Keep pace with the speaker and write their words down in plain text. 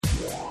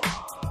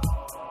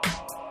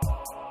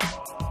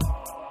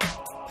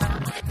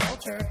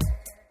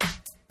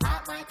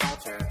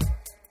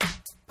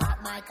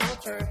my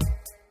culture.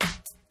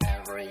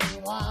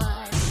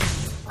 Everyone.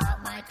 Pop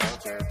my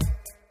culture.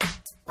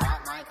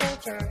 Pop my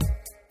culture.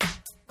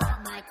 Pop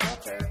my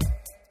culture.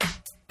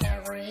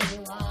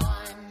 Everyone.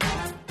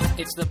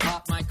 It's the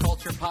Pop My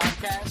Culture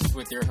podcast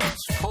with your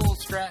hosts Cole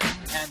Stratton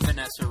and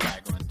Vanessa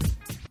Ragland.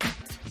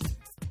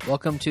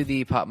 Welcome to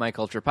the Pop My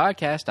Culture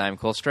podcast. I'm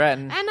Cole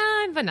Stratton. And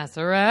I'm Vanessa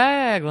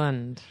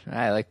Ragland.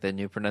 I like the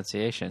new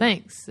pronunciation.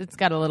 Thanks. It's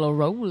got a little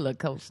roller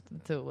coaster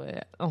to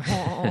it.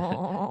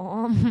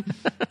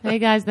 Hey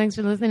guys, thanks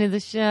for listening to the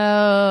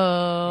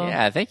show.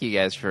 Yeah, thank you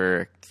guys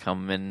for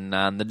coming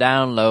on the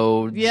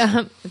downloads.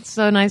 Yeah, it's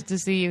so nice to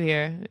see you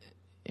here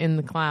in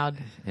the cloud.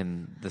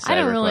 In the I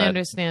don't really cybercloud.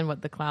 understand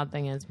what the cloud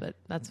thing is, but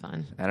that's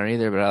fine. I don't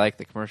either, but I like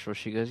the commercial.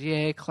 She goes,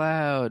 "Yay,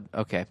 cloud."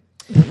 Okay.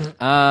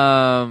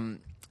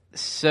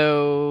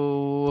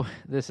 So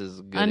this is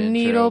a good A intro.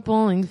 needle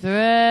pulling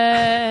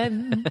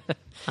thread.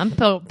 I'm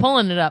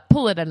pulling it up.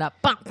 Pulling it up.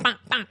 Bang,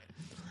 bang,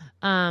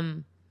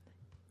 bang.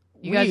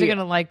 You guys are going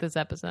to like this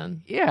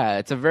episode. Yeah,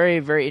 it's a very,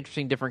 very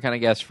interesting, different kind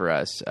of guest for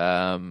us.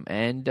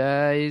 And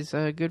he's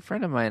a good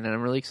friend of mine, and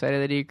I'm really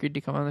excited that he agreed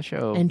to come on the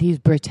show. And he's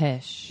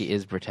British. He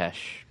is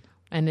British.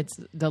 And it's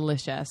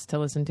delicious to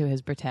listen to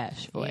his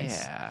British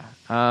voice.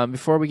 Yeah.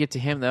 Before we get to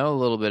him, though, a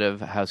little bit of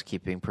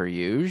housekeeping per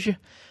usual.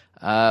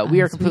 We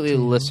are completely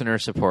listener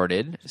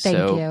supported. Thank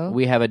so you.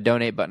 we have a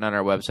donate button on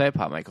our website,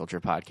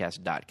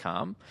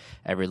 popmyculturepodcast.com.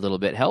 Every little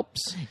bit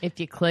helps. If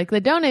you click the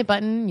donate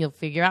button, you'll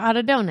figure out how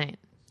to donate.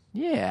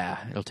 Yeah,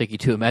 it'll take you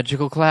to a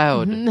magical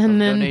cloud of And then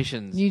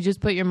donations. you just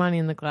put your money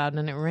in the cloud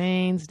and it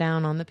rains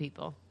down on the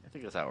people. I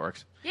think that's how it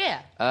works. Yeah.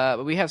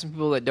 But we have some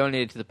people that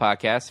donated to the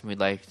podcast, and we'd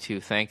like to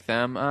thank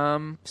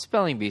them.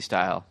 Spelling Bee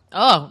style.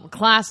 Oh,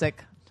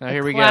 classic. So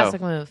here we go.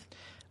 Classic move.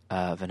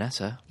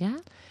 Vanessa, Yeah?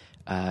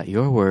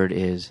 your word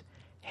is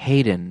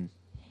Hayden.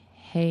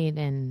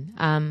 Hayden.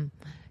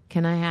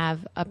 Can I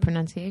have a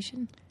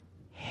pronunciation?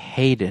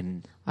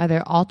 Hayden. Are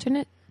there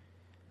alternate?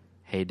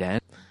 Hayden.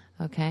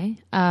 Okay.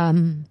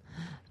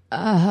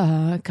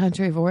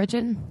 Country of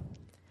origin?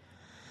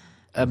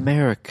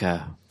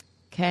 America.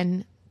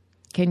 Can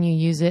you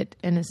use it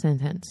in a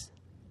sentence?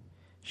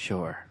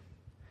 Sure.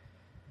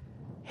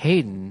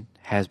 Hayden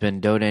has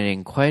been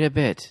donating quite a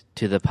bit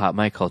to the Pop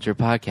My Culture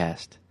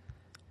podcast.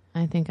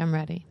 I think I'm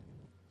ready.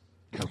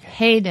 Okay.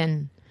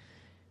 Hayden.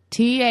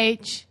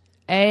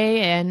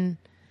 THANKYOU.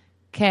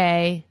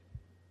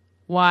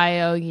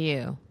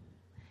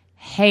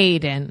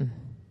 Hayden.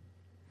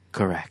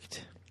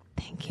 Correct.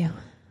 Thank you.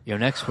 Your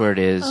next word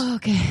is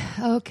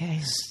Okay.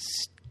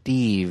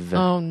 Steve.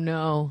 Oh,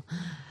 no.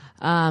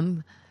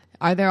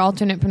 Are there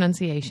alternate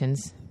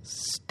pronunciations?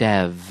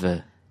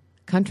 Stev.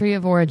 Country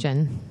of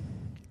origin.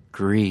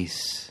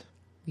 Greece.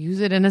 Use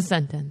it in a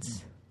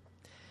sentence.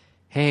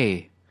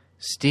 Hey,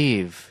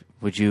 Steve,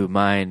 would you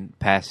mind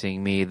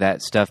passing me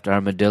that stuffed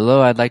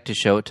armadillo? I'd like to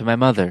show it to my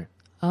mother.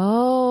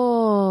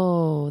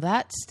 Oh,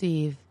 that's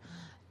Steve.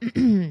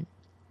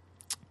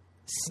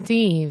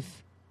 Steve.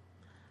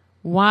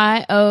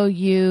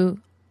 YOU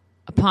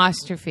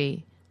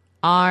apostrophe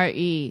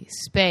RE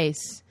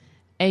space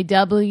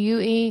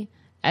AWESOME.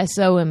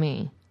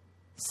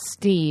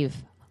 Steve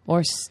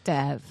or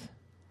Stev.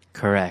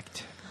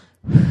 Correct.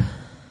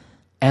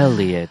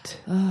 Elliot.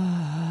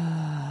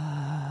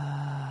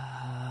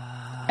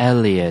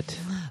 Elliot.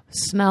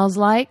 Smells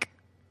like?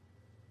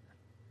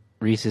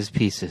 Reese's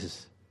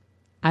Pieces.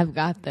 I've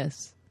got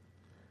this.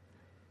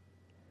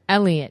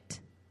 Elliot.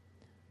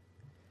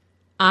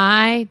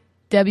 IWANT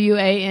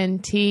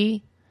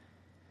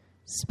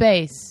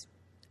space.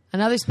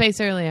 Another space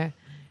earlier.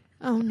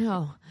 Oh,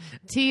 no.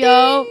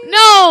 TO.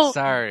 No!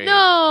 Sorry.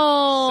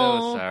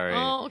 No! So sorry.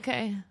 Oh,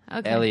 okay.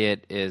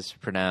 Elliot is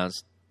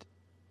pronounced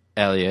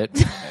Elliot.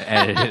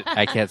 And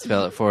I can't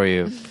spell it for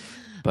you,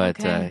 but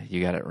Okay.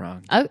 you got it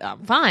wrong.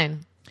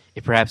 Fine.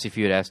 Perhaps if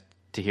you had asked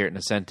to hear it in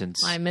a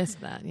sentence, I missed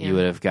that. Yeah. you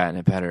would have gotten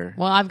it better.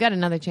 Well, I've got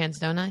another chance,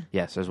 don't I?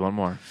 Yes, there's one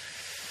more.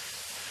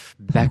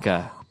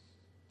 Becca.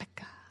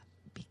 Becca.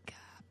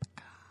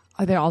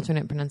 Are there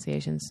alternate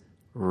pronunciations?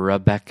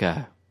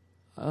 Rebecca.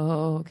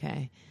 Oh,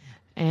 okay.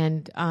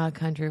 And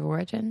country of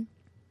origin?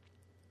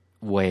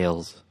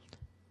 Wales.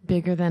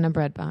 Bigger than a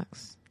bread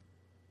box.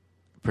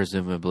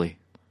 Presumably.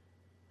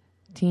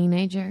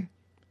 Teenager?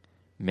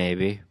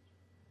 Maybe.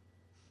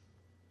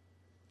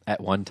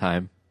 At one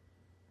time.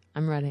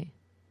 I'm ready.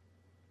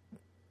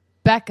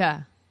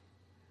 Becca.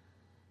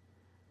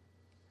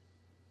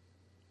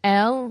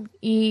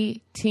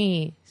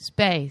 LET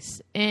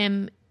space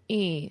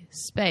ME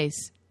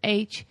space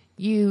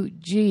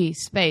HUG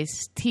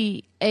space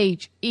THE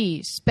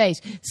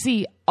space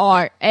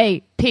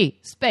CRAP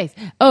space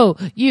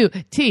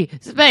OUT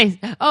space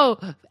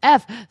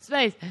OF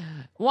space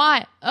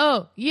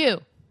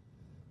YOU.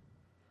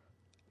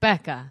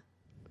 Becca.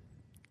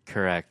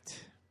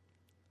 Correct.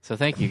 So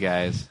thank you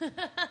guys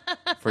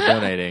for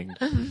donating.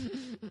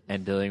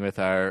 and dealing with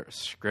our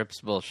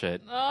scripts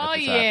bullshit. Oh, at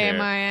the top yeah, here.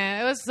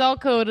 man. It was so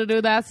cool to do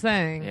that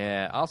thing.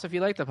 Yeah. Also, if you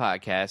like the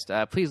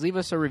podcast, please leave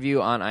us a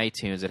review on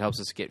iTunes. It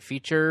helps us get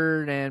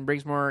featured and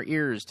brings more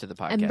ears to the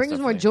podcast. And brings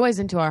more hopefully. joys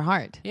into our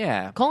heart.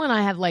 Yeah. Cole and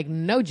I have, like,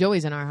 no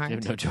joys in our heart. You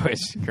have no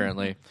choice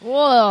currently.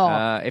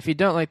 Whoa. If you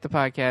don't like the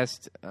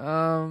podcast,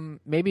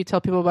 maybe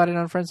tell people about it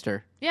on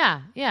Friendster.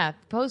 Yeah.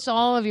 Post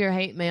all of your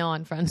hate mail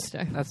on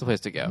Friendster. That's the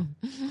place to go.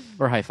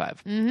 Or high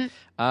five.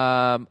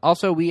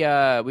 Also, we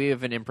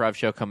have an improv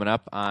show coming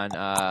up on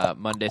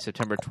Monday,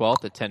 September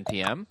 12th at 10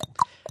 p.m.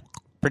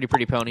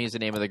 Pretty Pony is the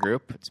name of the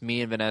group. It's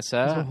me and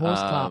Vanessa. Those are horse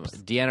cops.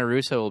 Deanna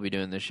Russo will be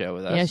doing the show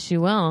with us. Yes, she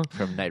will.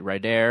 From Night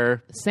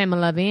Rider. Sam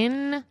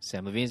Levine,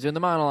 Sam Levine's doing the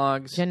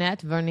monologues.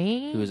 Jeanette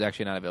Verny Who is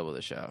actually not available to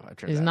the show. I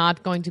turned is out.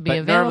 not going to be But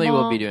available. normally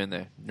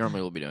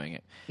we'll be doing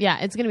it. Yeah,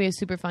 it's going to be a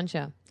super fun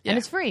show. Yeah. And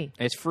it's free.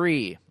 It's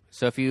free.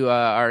 So if you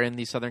are in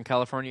the Southern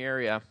California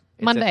area,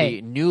 it's Monday. at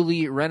the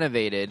newly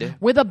renovated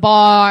With a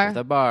bar.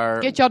 the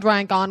bar. Get your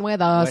drink on with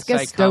us. West Get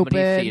Side stupid.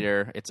 Comedy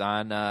Theater. It's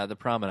on the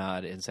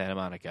Promenade in Santa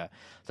Monica.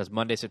 So it's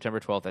Monday, September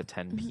 12th at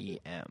 10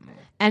 p.m.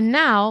 And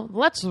now,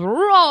 let's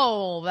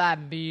roll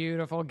that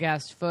beautiful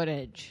guest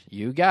footage.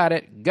 You got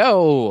it.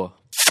 Go!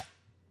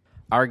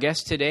 Our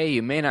guest today,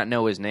 you may not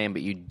know his name,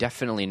 but you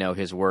definitely know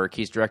his work.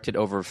 He's directed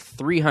over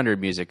 300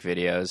 music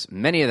videos,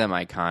 many of them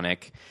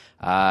iconic.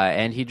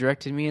 And he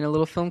directed me in a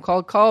little film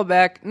called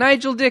Callback.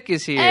 Nigel Dick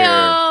is here.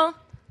 Heyo!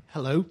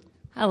 Hello.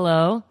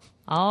 Hello.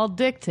 All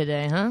dick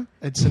today, huh?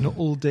 It's an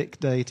all-dick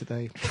day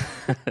today.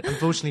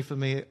 Unfortunately for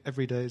me,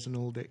 every day is an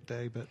all-dick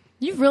day. But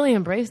You've really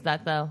embraced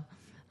that, though.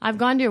 I've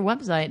gone to your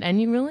website, and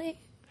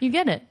you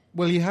get it.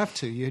 well, you have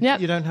to. You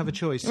Yep. don't have a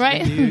choice.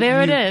 Right. You-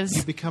 There it you- is.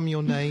 You become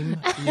your name.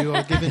 You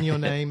are given your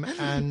name,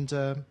 and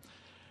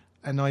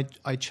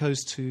I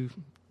chose to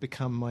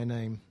become my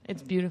name.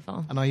 It's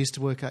beautiful. And I used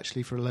to work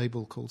actually for a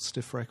label called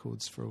Stiff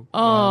Records for a while.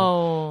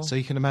 Oh. So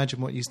you can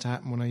imagine what used to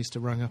happen when I used to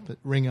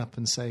ring up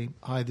and say,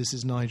 "Hi, this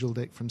is Nigel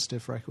Dick from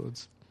Stiff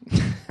Records."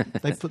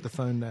 They put the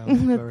phone down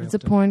very It's a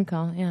often. porn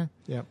call, yeah.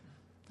 Yeah.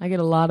 I get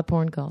a lot of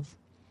porn calls.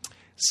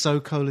 So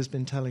Cole has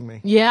been telling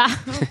me. Yeah.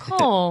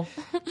 Cool.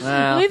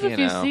 Well, Leave a you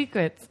few know,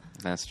 secrets.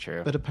 That's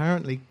true. But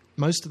apparently,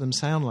 most of them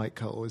sound like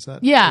Cole. Is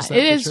that? Yeah, is that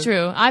it the is truth?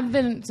 true. I've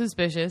been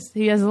suspicious.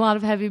 He has a lot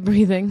of heavy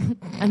breathing,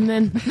 and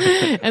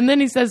then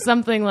he says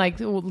something like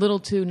a little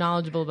too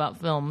knowledgeable about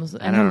films,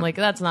 and I'm like,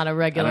 that's not a I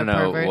regular don't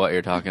know pervert. what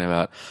you're talking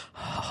about.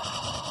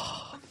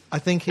 I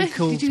think he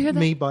called you hear that?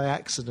 me by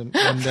accident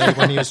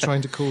when he was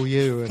trying to call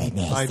you, and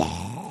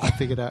I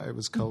figured out it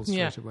was Cole straight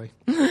Yeah. away.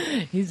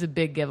 He's a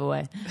big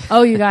giveaway.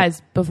 Oh, you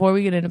guys! Before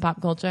we get into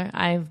pop culture,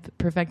 I've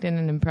perfected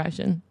an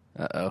impression,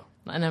 Uh-oh.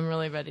 and I'm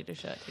really ready to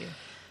show it to you.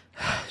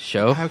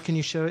 Show? How can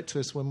you show it to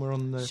us when we're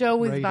on the Show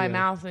with my radio?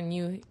 mouth, and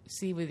you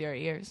see with your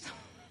ears.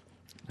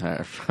 Right.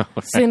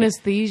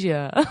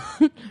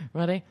 Synesthesia.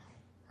 Ready?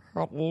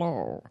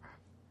 Hello.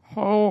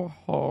 Ho,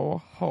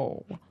 ho,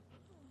 ho.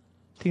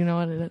 Do you know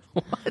what it is?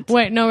 What?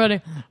 Wait, no, ready.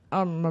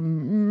 I'm a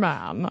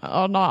man,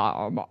 and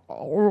I'm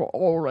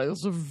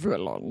always a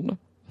villain.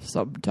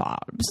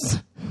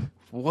 Sometimes.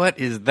 What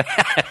is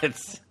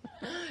that?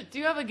 Do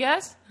you have a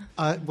guess?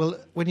 Well,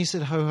 when you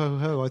said ho ho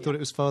ho, I thought it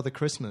was Father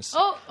Christmas.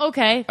 Oh,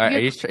 okay.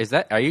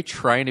 Are you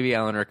trying to be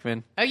Alan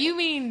Rickman?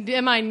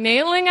 Am I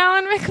nailing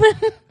Alan Rickman?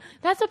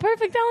 That's a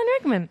perfect Alan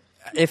Rickman.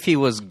 If he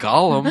was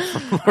Gollum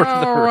from Lord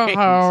of the Rings.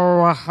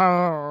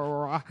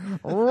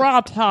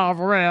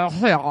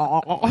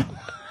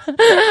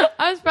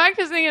 I was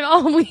practicing it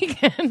all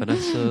weekend.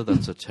 Vanessa,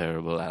 that's a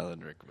terrible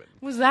Alan Rickman.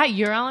 Was that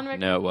your Alan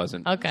Rickman? No, it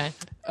wasn't. Okay.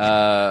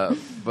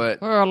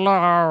 But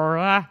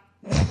What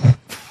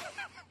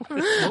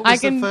was I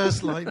can- the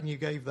first line you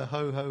gave, the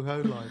ho ho ho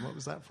line? What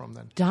was that from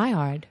then? Die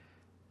Hard.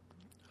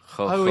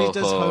 ho, Oh, ho, he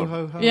does ho. ho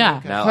ho ho. Yeah.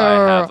 Okay. Now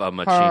I have a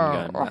machine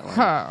gun. That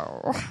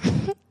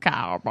line.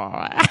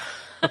 Cowboy.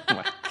 Oh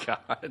my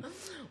god.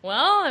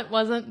 Well, it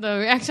wasn't the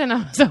reaction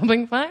I was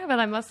hoping for, but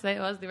I must say it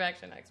was the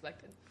reaction I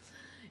expected.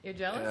 You're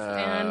jealous,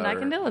 and I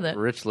can deal with it.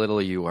 Rich Little,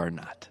 you are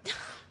not.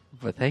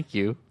 But thank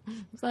you.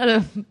 Is that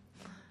a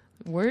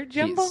word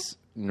jumble?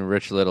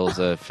 Rich Little's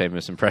a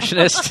famous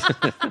impressionist.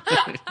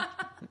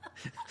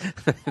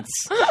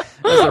 That's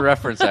a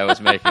reference I was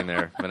making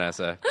there,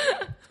 Vanessa.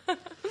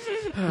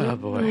 Oh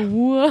boy.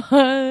 What?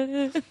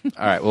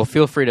 All right. Well,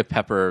 feel free to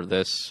pepper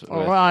this. With,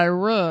 I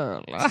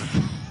will.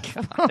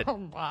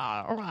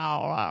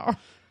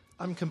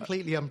 I'm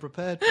completely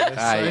unprepared for this.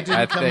 I didn't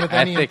I come think, with I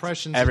any think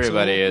impressions.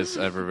 everybody at all. is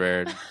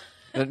unprepared.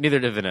 Neither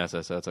did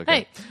Vanessa, so that's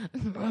okay.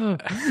 Hey.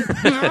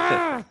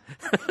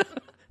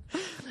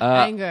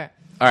 Anger.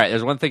 All right.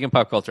 There's one thing in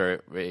pop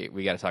culture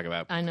we got to talk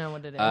about. I know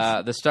what it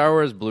is. The Star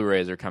Wars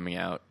Blu-rays are coming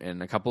out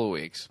in a couple of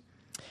weeks.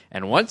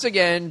 And once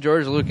again,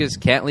 George Lucas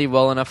can't leave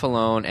well enough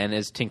alone and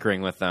is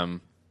tinkering with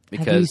them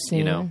because,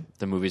 seen-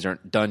 the movies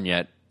aren't done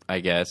yet,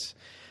 I guess.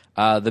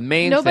 The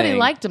main Nobody thing...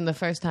 liked him the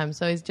first time,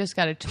 so he's just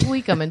got to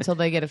tweak them until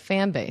they get a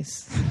fan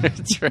base.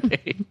 That's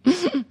right.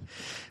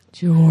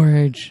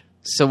 George.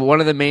 So one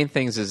of the main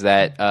things is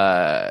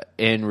that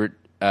in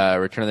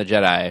Return of the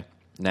Jedi,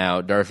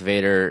 now Darth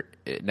Vader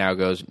it now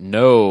goes,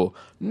 no,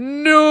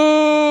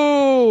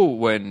 no,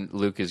 when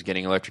Luke is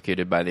getting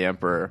electrocuted by the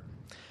Emperor.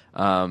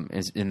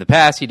 In the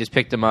past, he just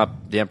picked the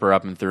Emperor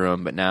up and threw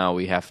him, but now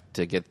we have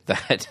to get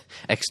that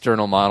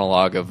external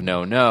monologue of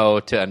no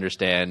to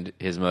understand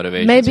his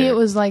motivation. Maybe it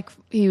was like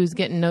he was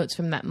getting notes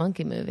from that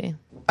monkey movie.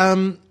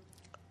 I'm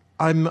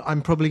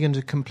probably going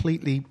to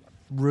completely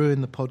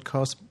ruin the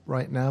podcast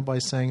right now by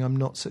saying I'm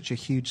not such a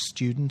huge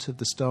student of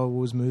the Star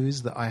Wars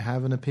movies that I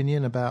have an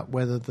opinion about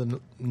whether the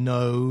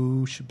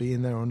no should be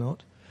in there or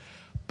not.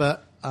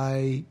 But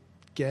I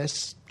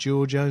guess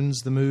George owns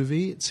the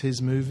movie; it's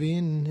his movie,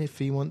 and if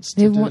he wants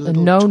to do a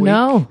little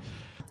tweak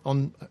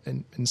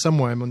in some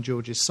way, I'm on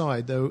George's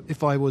side. Though,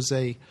 if I was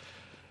a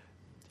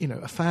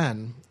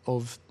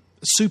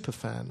super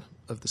fan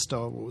of the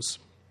Star Wars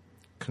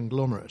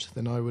conglomerate,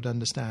 then I would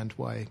understand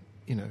why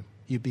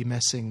you'd be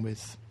messing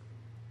with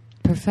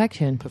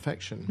Perfection.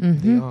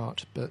 The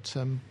art. But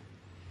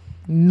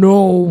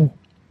No.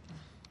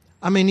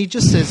 I mean, he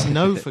just says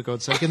no, for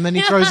God's sake, and then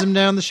he throws him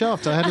down the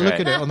shaft. I had a look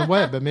at it on the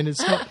web. I mean,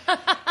 it's not...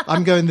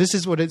 I'm going, this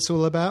is what it's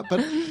all about. But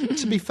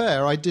to be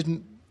fair, I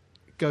didn't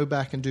go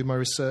back and do my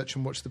research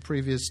and watch the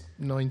previous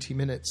 90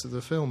 minutes of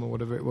the film or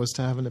whatever it was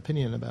to have an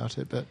opinion about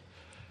it. But,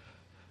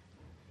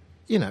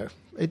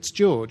 it's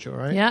George, all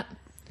right? Yeah.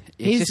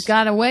 He's just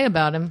got a way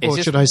about him. It's Or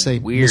just should I say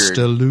weird.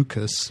 Mr.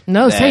 Lucas?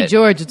 No, say that-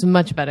 George. It's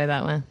much better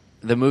that way.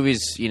 The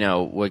movie's,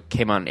 what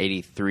came out in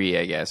 83,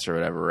 I guess, or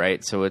whatever,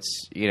 right? So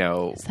it's,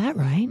 Is that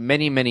right?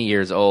 many, many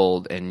years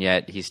old, and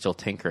yet he's still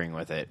tinkering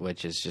with it,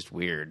 which is just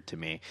weird to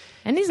me.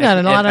 And he's got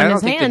a lot I on don't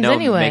his think hands the no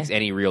anyway. makes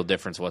any real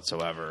difference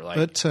whatsoever. Like,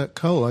 But,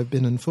 Cole, I've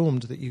been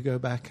informed that you go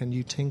back and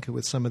you tinker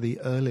with some of the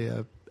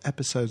earlier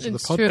episodes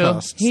It's of the true.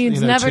 podcast.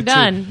 He's never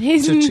done.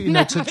 He's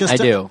never-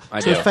 to I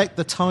do. affect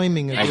the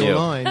timing of I your do.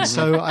 line.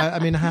 So I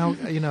mean, how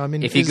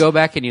if you go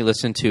back and you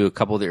listen to a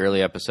couple of the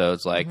early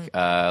episodes, like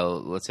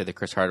let's say the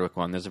Chris Hardwick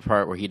one, there's a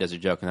part where he does a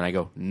joke, and then I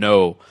go,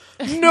 no,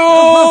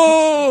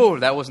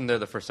 that wasn't there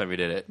the first time we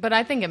did it. But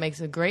I think it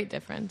makes a great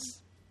difference.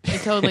 It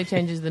totally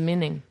changes the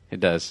meaning. It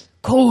does.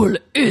 Cole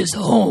is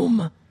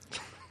home.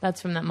 That's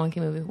from that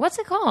monkey movie. What's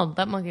it called?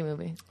 That monkey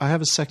movie. I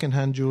have a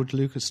second-hand George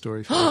Lucas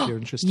story for you if you're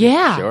interested.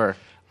 Yeah. Sure.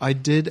 I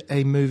did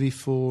a movie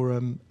for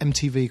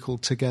MTV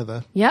called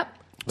Together. Yep.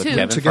 With Two.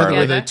 Kevin Together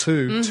with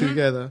Farley. a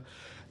together.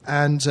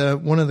 And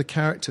one of the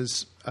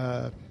characters,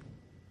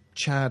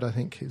 Chad, I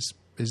think his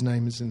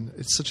name is in...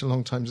 It's such a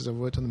long time since I've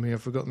worked on the movie,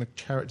 I've forgotten the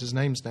characters'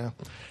 names now.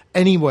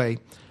 Anyway,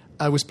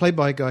 I was played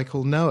by a guy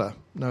called Noah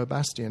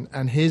Bastian,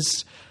 and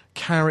his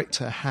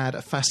character had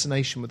a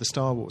fascination with the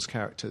Star Wars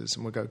characters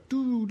and would go,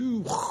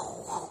 doo-doo,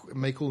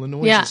 and make all the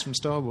noises from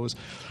Star Wars.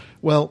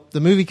 Well, the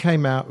movie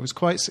came out, it was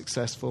quite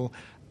successful,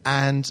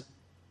 and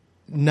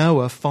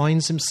Noah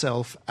finds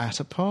himself at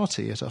a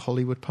party, at a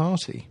Hollywood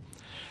party,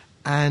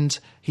 and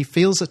he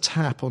feels a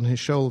tap on his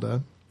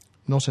shoulder,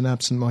 not an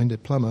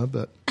absent-minded plumber,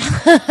 but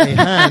a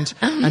hand,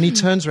 and he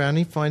turns around and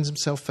he finds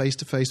himself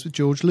face-to-face with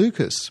George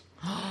Lucas.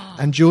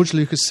 And George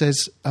Lucas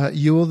says,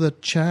 you're the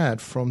Chad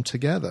from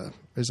Together,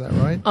 is that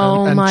right?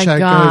 Oh, and my Chad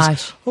gosh.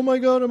 goes, oh my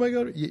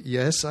God.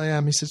 Yes, I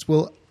am. He says,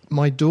 well,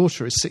 my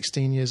daughter is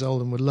 16 years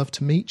old and would love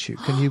to meet you.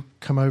 Can you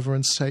come over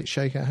and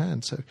shake her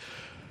hand? So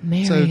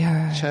Marry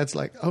her. Chad's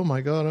like, oh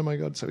my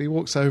God. So he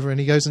walks over and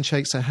he goes and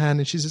shakes her hand,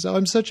 and she says,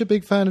 I'm such a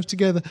big fan of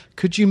Together.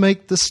 Could you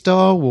make the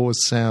Star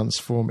Wars sounds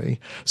for me?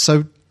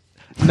 So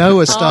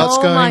Noah starts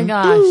Oh, going,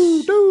 my gosh.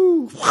 doo,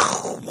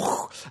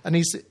 doo, and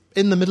he's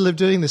in the middle of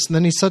doing this, and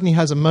then he suddenly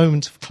has a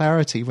moment of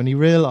clarity when he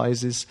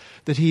realizes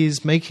that he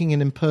is making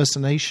an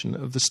impersonation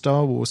of the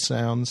Star Wars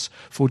sounds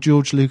for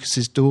George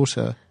Lucas's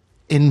daughter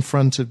in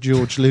front of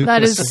George Lucas.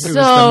 That is who was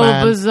the so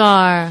man.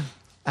 bizarre.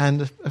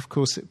 And of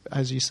course,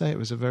 as you say, it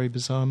was a very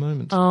bizarre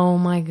moment. Oh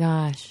my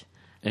gosh.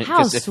 And- How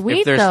 'cause sweet,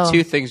 if there's though.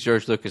 two things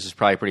George Lucas is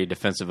probably pretty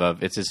defensive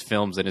of, it's his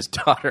films and his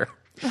daughter.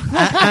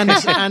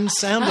 and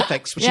sound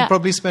effects, which Yeah. he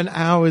probably spent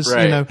hours,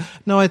 Right.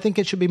 No, I think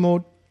it should be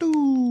more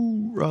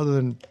do rather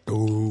than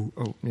do,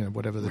 or,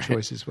 whatever the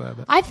choices were.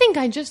 But I think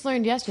I just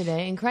learned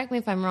yesterday, and correct me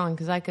if I'm wrong,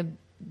 because I could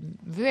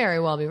very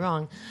well be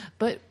wrong,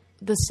 but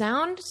the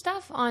sound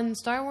stuff on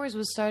Star Wars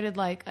was started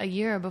like a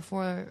year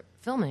before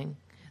filming.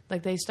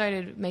 Like they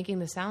started making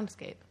the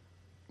soundscape.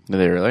 Did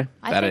they really?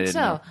 I That think didn't so.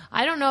 know.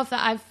 I don't know if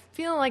that. I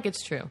feel like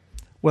it's true.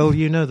 well,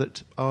 you know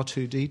that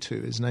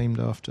R2D2 is named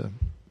after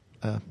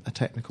a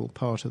technical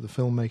part of the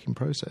filmmaking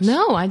process.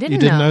 No, I didn't. You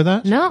didn't know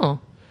that? No.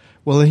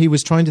 Well, he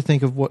was trying to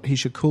think of what he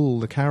should call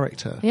the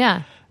character.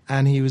 Yeah.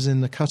 And he was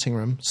in the cutting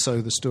room,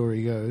 so the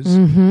story goes.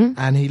 Mm-hmm.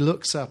 And he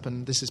looks up,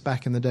 and this is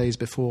back in the days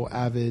before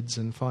Avids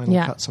and Final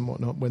Yeah. Cuts and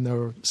whatnot, when there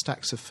were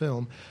stacks of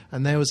film.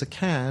 And there was a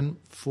can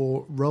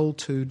for Roll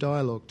 2,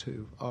 Dialogue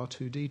 2,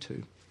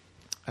 R2D2.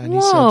 And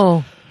he said,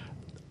 Whoa.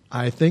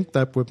 I think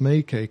that would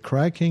make a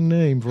cracking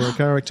name for a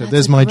character. That's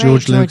There's a my great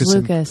George George Lucas,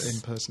 Lucas.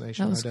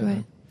 impersonation. That was I don't great.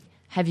 know.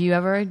 Have you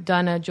ever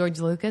done a George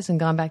Lucas and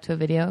gone back to a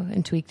video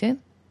and tweaked it?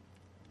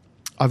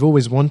 I've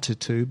always wanted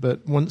to,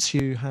 but once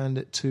you hand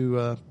it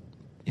to,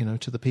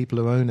 to the people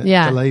who own it,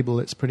 Yeah. the label,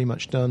 it's pretty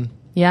much done.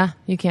 Yeah,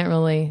 you can't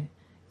really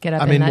get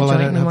up I in mean, that well, I joint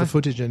don't have anymore. the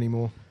footage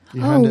anymore.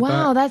 You Oh hand it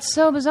wow, back. that's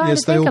so bizarre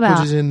Yes, to they think all about.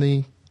 put it in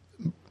the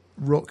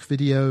Rock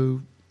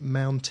Video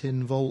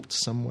mountain vault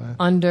somewhere.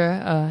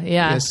 Under,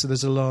 yeah. Yes, so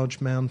there's a large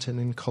mountain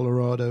in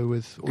Colorado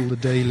with all the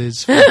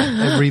dailies for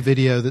every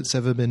video that's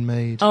ever been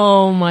made.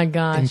 Oh my In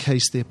gosh.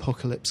 case the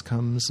apocalypse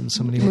comes and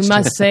somebody We wants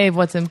must to... save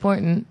what's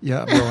important.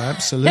 Yeah, well,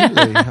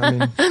 absolutely. I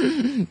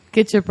mean,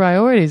 Get your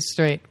priorities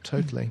straight.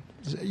 totally.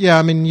 Yeah,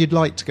 I mean, you'd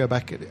like to go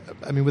back at it.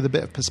 I mean, with a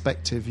bit of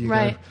perspective, you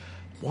Right. go,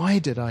 why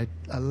did I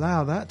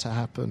allow that to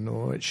happen?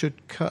 Or it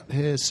should cut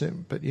here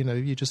soon. But, you know,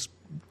 you just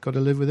got to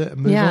live with it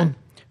and move Yeah. on.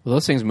 Well,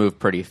 those things move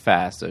pretty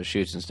fast, those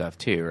shoots and stuff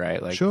too,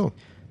 right? Like Sure.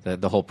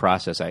 The whole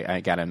process,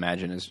 I gotta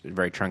imagine, is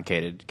very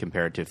truncated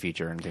compared to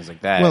feature and things like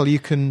that. Well, you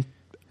can...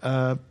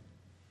 I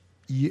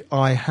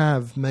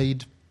have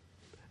made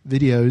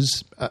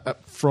videos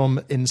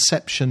from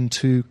inception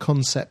to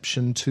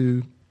conception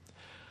to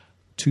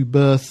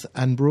birth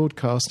and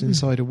broadcast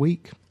inside a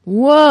week.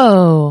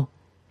 Whoa.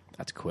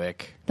 That's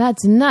quick.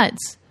 That's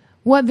nuts.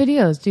 What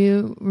videos? Do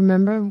you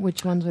remember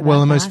which ones were Well,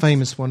 that the most fast?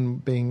 famous one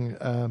being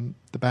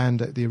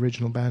the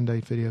original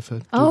Band-Aid video for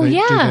Oh, Do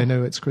yeah. They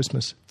Know It's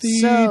Christmas?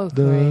 So Feed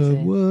the crazy.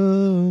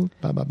 world.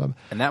 Ba, ba, ba.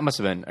 And that must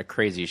have been a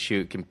crazy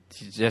shoot,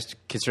 just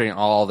considering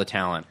all the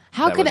talent.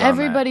 How that could was on that.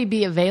 everybody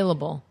be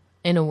available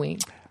in a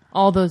week?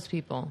 All those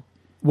people.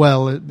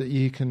 Well,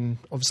 you can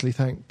obviously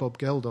thank Bob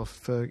Geldof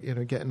for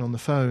getting on the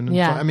phone. And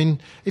Yeah. I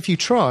mean, if you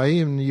try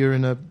and you're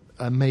in a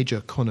major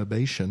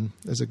conurbation,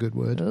 is a good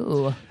word.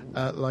 Ooh.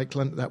 Like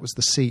that was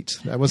the seat.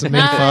 That wasn't me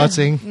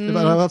farting.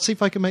 But I'll see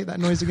if I can make that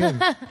noise again.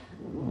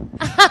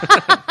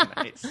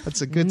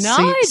 That's a good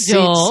seat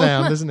Nigel.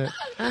 sound, isn't it?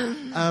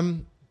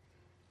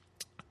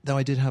 Though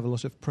I did have a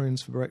lot of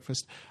prunes for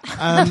breakfast.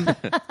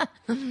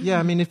 Yeah,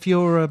 I mean, if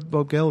you're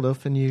Bob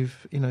Geldof and you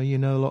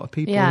know a lot of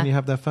people Yeah. and you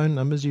have their phone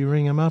numbers, you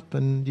ring them up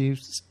and you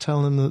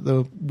tell them that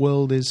the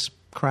world is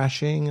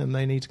crashing and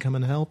they need to come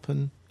and help,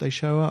 and they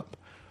show up.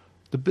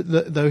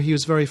 Though he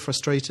was very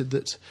frustrated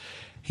that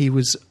he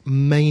was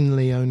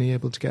mainly only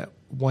able to get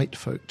white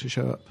folk to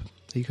show up.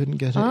 He couldn't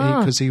get it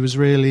because he was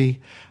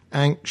really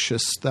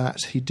anxious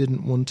that he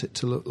didn't want it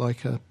to look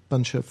like a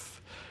bunch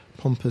of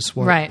pompous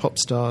white Right. pop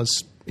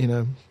stars,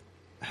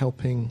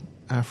 helping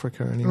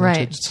Africa, and he Right.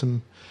 wanted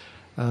some,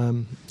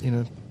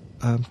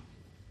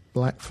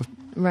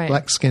 Right.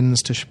 black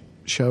skins to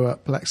show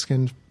up, black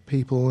skinned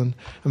people, and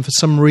for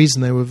some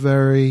reason they were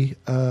very,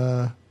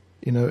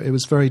 it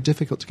was very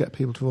difficult to get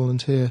people to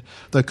volunteer.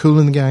 Though Kool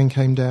and the Gang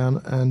came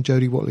down, and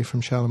Jodie Watley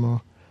from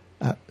Shalimar,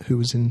 who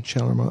was in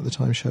Shalimar at the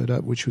time, showed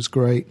up, which was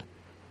great.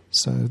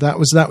 So that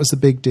was the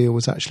big deal,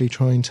 was actually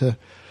trying to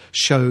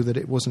show that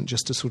it wasn't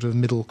just a sort of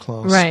middle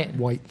class Right.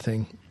 white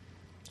thing.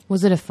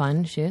 Was it a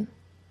fun shoot?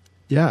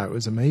 Yeah, it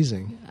was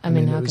amazing. I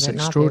mean, how it was could it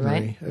not be,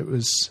 extraordinary. It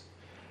was.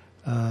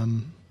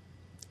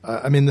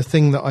 I mean, the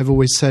thing that I've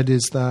always said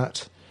is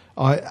that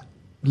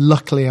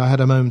luckily I had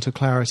a moment of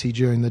clarity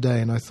during the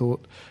day, and I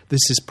thought,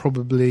 this is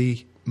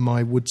probably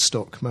my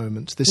Woodstock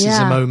moment. This is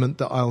Yeah. a moment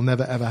that I'll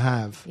never ever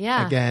have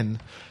Yeah. again.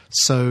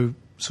 So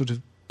sort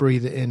of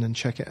breathe it in and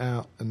check it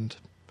out, and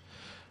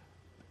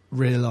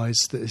realize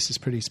that this is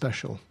pretty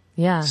special.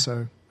 Yeah.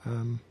 So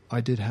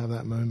I did have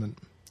that moment.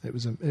 It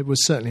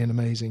was certainly an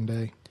amazing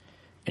day.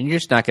 And you're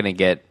just not going to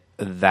get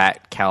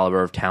that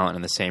caliber of talent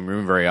in the same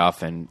room very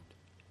often,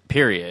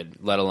 period,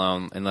 let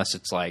alone unless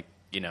it's like,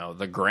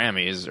 the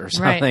Grammys or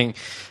something.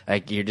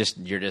 Like you're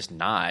just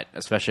not,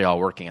 especially all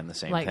working on the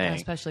same thing.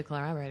 Especially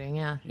collaborating,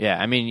 yeah. Yeah,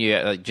 I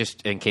mean,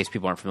 just in case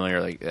people aren't familiar,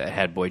 like it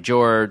had Boy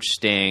George,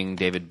 Sting,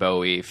 David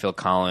Bowie, Phil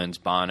Collins,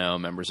 Bono,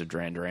 members of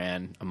Duran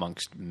Duran,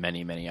 amongst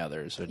many, many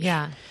others. Which,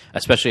 Yeah.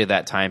 especially at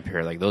that time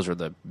period, like those were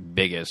the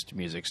biggest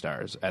music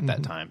stars at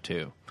that time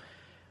too,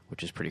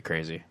 which is pretty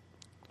crazy.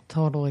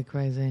 Totally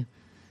crazy.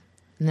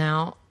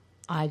 Now,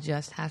 I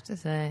just have to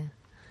say,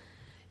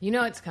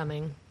 it's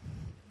coming.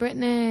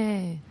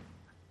 Britney.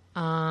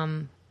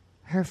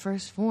 Her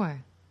first 4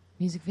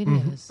 music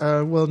videos.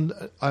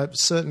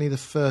 Certainly the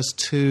first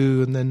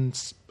 2, and then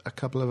a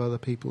couple of other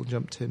people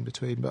jumped in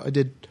between. But I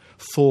did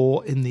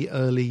 4 in the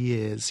early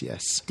years,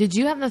 yes. Did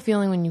you have the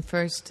feeling when you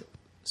first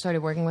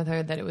started working with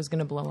her that it was going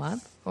to blow up?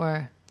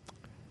 Or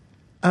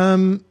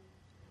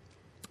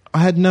I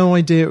had no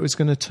idea it was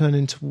going to turn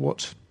into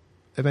what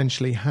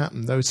eventually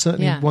happened, though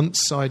certainly Yeah.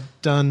 once I'd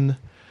done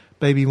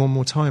Baby One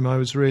More Time, I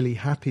was really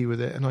happy with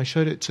it, and I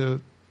showed it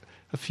to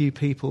a few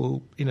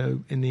people,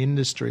 in the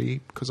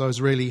industry, because I was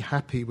really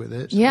happy with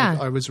it. Yeah.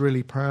 I was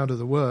really proud of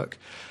the work,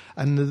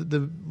 and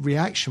the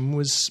reaction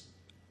was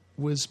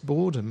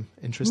boredom,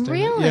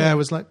 interestingly. Really? Yeah, I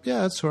was like,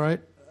 yeah, that's all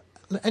right.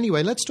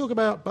 Anyway, let's talk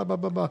about blah, blah,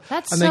 blah, blah.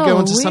 That's and they so go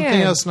on to something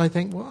weird. else, and I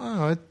think,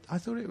 wow, I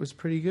thought it was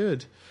pretty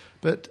good.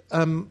 But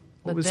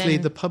obviously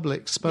then- the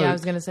public spoke. yeah, I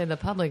was going to say the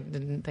public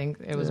didn't think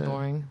it was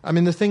boring. I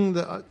mean, the thing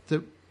that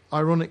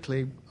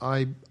ironically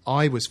I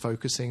was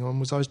focusing on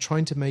was I was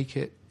trying to make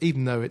it,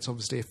 even though it's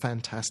obviously a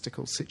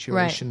fantastical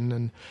situation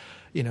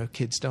and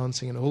kids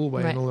dancing in a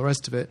hallway Right. and all the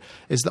rest of it,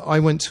 is that I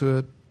went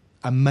to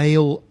a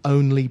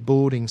male-only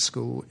boarding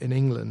school in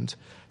England.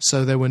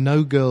 So there were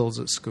no girls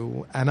at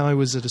school, and I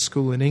was at a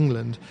school in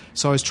England.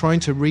 So I was trying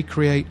to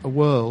recreate a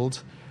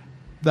world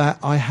that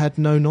I had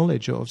no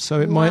knowledge of. So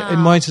it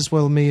might as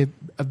well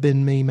have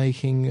been me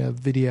making a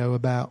video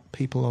about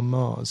people on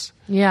Mars.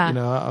 Yeah. You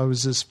know, I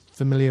was as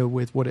familiar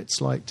with what it's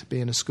like to be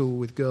in a school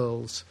with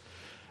girls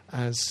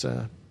as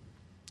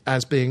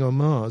being on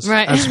Mars.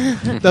 Right.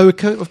 Though,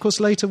 of course,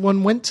 later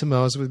one went to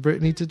Mars with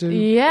Britney to do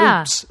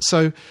Yeah. Oops.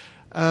 So,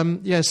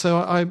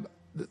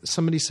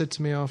 somebody said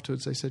to me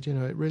afterwards, they said, you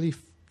know, it really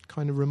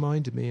kind of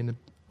reminded me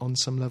on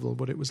some level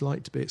what it was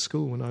like to be at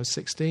school when I was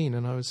 16,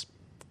 and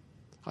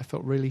I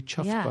felt really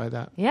chuffed by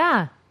that.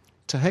 Yeah.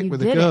 To heck You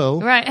with a did it. girl.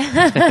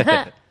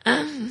 Right.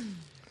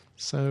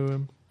 So,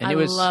 And I it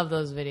was, love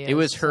those videos. It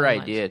was her so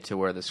much. idea to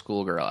wear the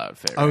schoolgirl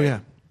outfit. oh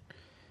right?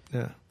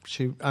 yeah.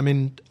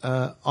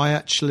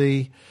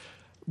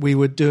 We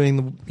were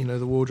doing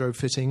the wardrobe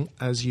fitting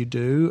as you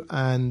do,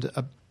 and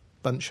a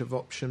bunch of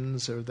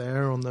options are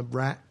there on the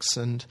racks,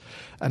 and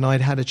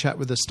I'd had a chat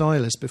with the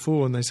stylist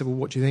before, and they said, well,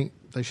 what do you think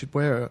they should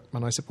wear?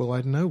 And I said, well,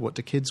 I don't know, what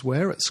do kids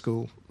wear at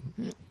school?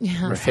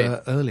 Yeah.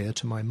 Refer earlier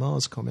to my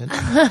Mars comment.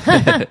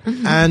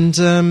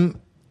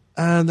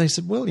 And they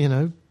said, well, you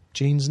know,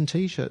 jeans and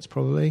T-shirts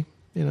probably,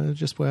 you know,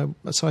 just wear.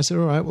 So I said,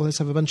 all right, well, let's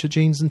have a bunch of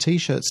jeans and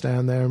T-shirts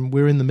down there. And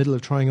we're in the middle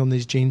of trying on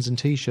these jeans and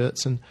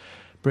T-shirts, and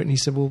Brittany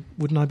said, well,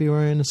 wouldn't I be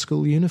wearing a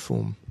school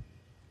uniform?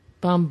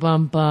 Bum,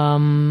 bum,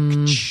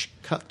 bum.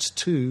 Cut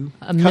to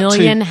A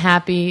million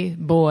happy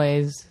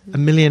boys. a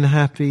million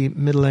happy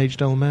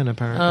middle-aged old men,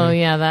 apparently. Oh,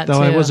 yeah, that Though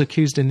too. I was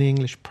accused in the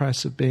English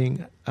press of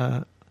being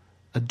a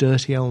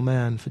dirty old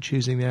man for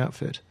choosing the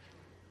outfit.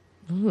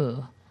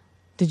 Ooh.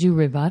 Did you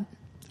rebut?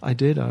 I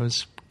did. I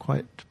was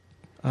quite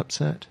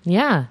upset.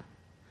 Yeah.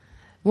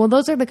 Well,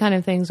 those are the kind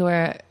of things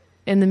where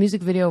in the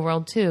music video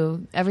world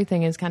too,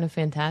 everything is kind of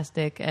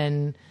fantastic,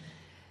 and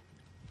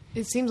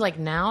it seems like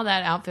now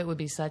that outfit would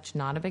be such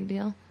not a big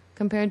deal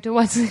compared to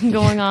what's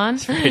going on.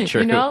 very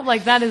true. You know,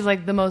 like that is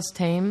like the most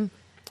tame.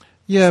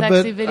 Yeah,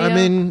 Sexy but video. I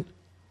mean,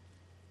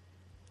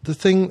 the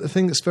thing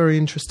that's very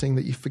interesting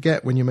that you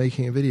forget when you're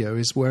making a video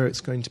is where it's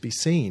going to be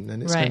seen,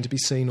 and it's Right. going to be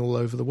seen all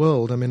over the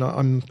world. I mean,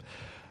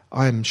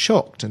 I'm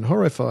shocked and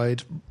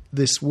horrified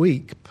this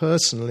week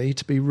personally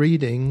to be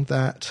reading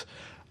that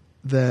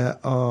there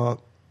are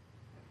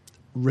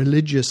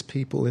religious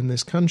people in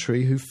this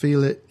country who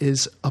feel it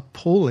is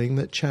appalling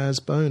that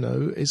Chaz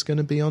Bono is going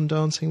to be on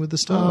Dancing with the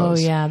Oh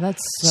Stars. yeah,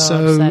 that's so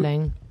So-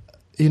 upsetting.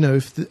 You know,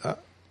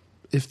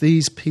 if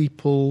these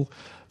people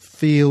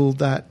feel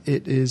that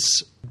it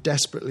is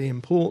desperately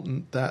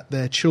important that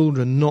their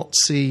children not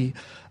see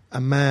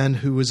a man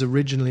who was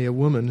originally a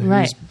woman who's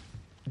Right.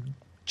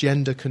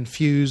 gender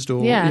confused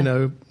or Yeah. you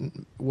know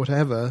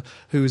whatever,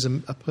 who is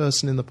a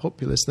person in the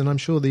populace, then I'm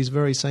sure these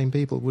very same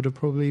people would have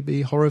probably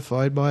be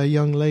horrified by a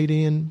young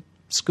lady in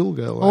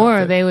schoolgirl Or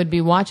outfit. they would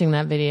be watching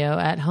that video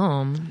at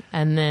home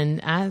and then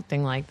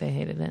acting like they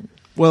hated it.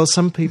 Well,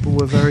 some people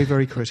were very,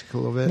 very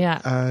critical of it,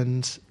 Yeah.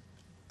 and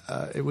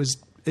it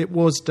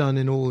was done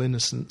in all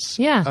innocence.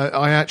 Yeah.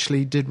 I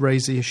actually did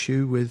raise the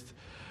issue with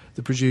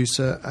the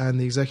producer and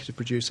the executive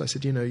producer. I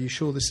said, you know, you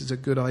sure this is a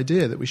good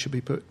idea that we should be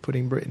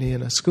putting Britney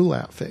in a school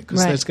outfit? Because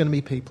Right. there's going to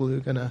be people who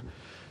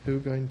are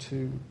going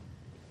to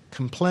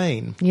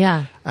complain.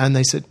 Yeah. And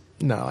they said,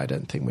 no, I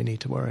don't think we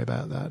need to worry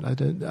about that.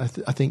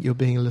 I think you're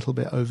being a little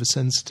bit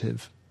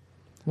oversensitive.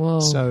 Whoa.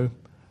 So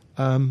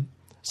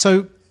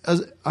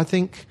I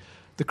think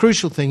the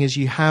crucial thing is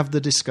you have the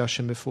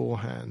discussion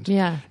beforehand.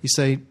 Yeah. You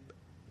say,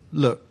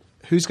 look,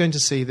 who's going to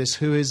see this?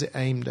 Who is it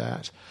aimed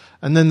at?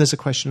 And then there's a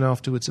question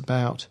afterwards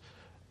about,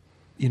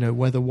 you know,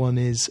 whether one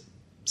is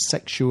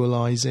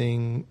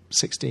sexualizing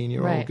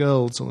 16-year-old Right.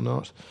 girls or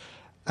not.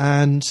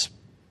 And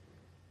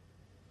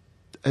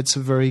it's a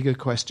very good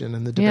question,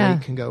 and the debate Yeah.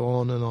 can go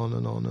on and on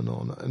and on and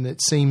on. And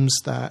it seems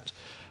that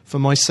for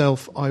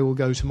myself, I will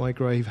go to my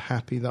grave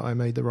happy that I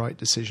made the right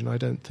decision. I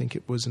don't think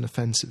it was an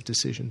offensive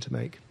decision to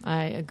make.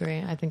 I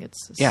agree. I think it's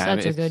Yeah, such I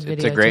mean, a good video.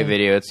 It's a great too.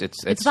 video. It's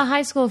It's the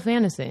high school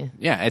fantasy.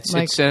 yeah, it's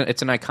like-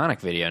 it's an iconic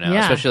video now.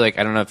 Yeah. Especially like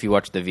I don't know if you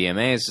watched the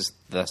VMAs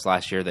this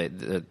last year.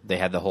 They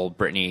had the whole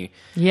Britney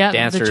Yeah, the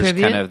dancers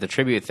tribute. kind of the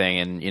tribute thing,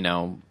 and you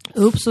know,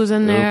 Oops was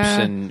in there.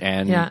 Oops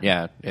and Yeah.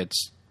 yeah,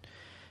 it's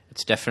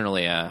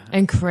definitely a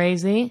And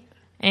Crazy.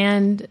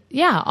 And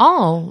yeah,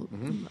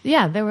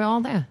 yeah, they were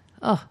all there.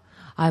 Oh,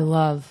 I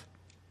love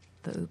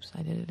the Oops,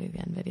 I Did It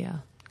Again video.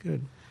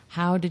 Good.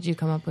 How did you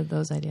come up with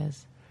those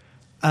ideas?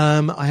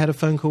 I had a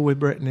phone call with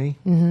Brittany,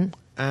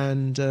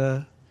 and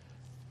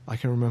I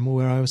can remember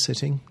where I was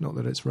sitting. Not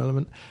that it's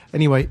relevant.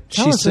 Anyway,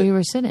 Tell us where you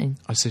were sitting.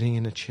 I was sitting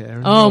in a chair.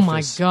 In the Oh my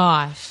office.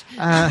 gosh.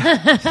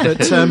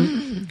 But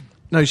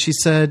no, she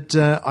said,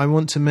 I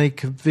want to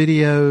make a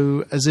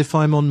video as if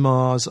I'm on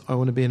Mars. I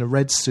want to be in a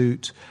red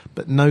suit,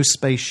 but no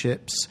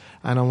spaceships,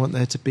 and I want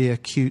there to be a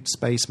cute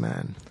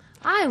spaceman.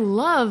 I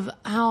love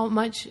how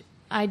much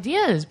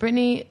ideas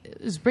Brittany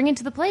is bringing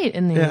to the plate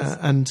in these. Yeah,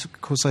 and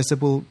of course I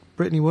said, well,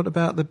 Brittany, what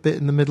about the bit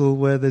in the middle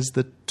where there's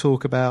the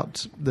talk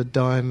about the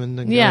diamond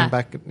and Yeah. going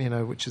back, you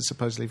know, which is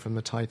supposedly from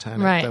the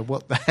Titanic. Right.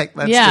 What the heck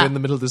that's Yeah. doing in the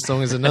middle of the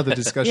song is another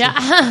discussion.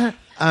 Yeah.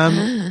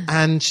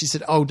 And she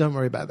said, oh, don't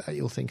worry about that.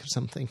 You'll think of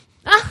something.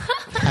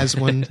 as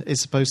one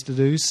is supposed to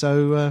do.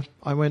 So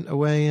I went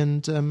away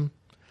and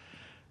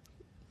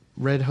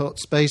Red Hot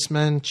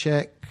Spaceman,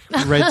 check.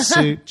 Red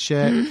Suit,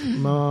 check.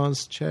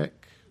 Mars, check.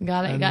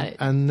 Got it.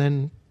 And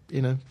then,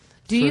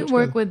 Do you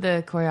work with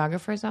the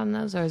choreographers on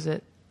those, or is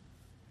it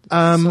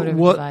sort of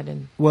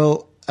divided?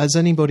 Well, as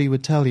anybody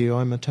would tell you,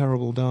 I'm a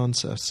terrible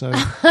dancer. So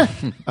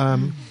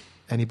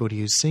anybody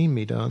who's seen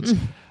me dance.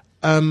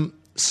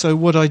 So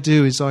what I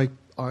do is I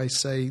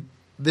say,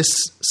 this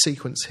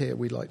sequence here,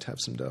 we'd like to have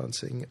some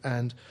dancing,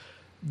 and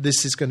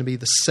this is going to be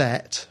the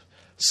set.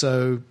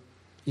 So,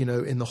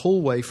 in the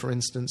hallway, for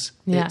instance,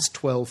 it's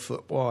 12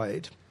 foot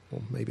wide,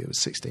 or maybe it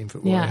was 16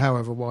 foot wide,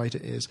 however wide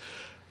it is.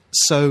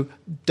 So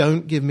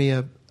don't give me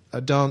a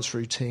dance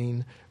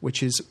routine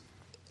which is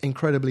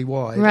incredibly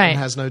wide and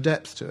has no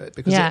depth to it,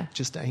 because it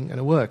just ain't going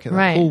to work in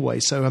that hallway.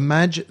 So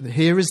imagine,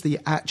 here is the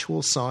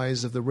actual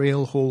size of the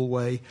real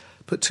hallway.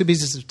 Put 2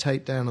 pieces of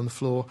tape down on the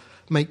floor,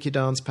 make your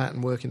dance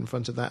pattern work in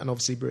front of that, and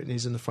obviously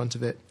Brittany's in the front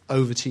of it,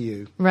 over to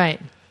you.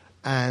 Right.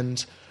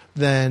 And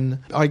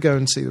then I go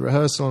and see the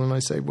rehearsal and I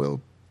say,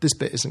 well, this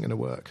bit isn't going to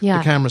work. Yeah.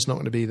 The camera's not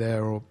going to be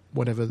there, or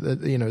whatever,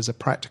 as a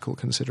practical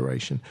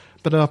consideration.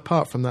 But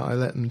apart from that, I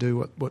let them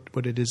do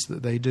what it is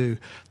that they do.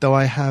 Though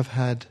I have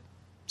had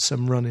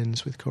some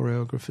run-ins with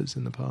choreographers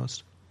in the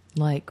past.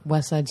 Like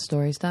West Side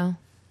Story style?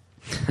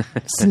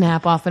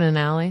 Snap off in an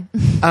alley?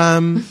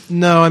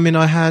 No, I mean,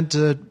 I had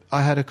a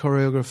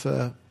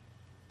choreographer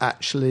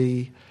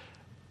actually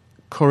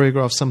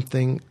choreograph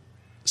something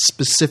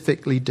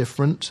specifically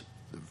different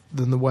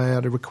than the way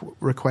I'd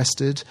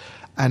requested,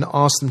 and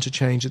asked them to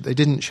change it. They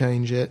didn't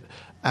change it,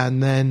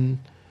 and then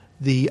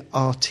the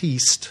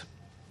artiste,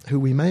 who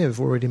we may have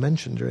already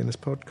mentioned during this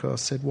podcast,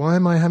 said, why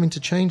am I having to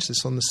change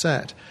this on the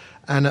set?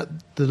 And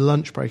at the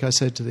lunch break, I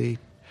said to the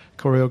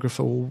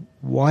choreographer, well,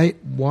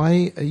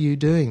 why are you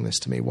doing this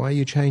to me? Why are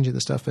you changing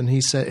the stuff? And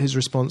he said, his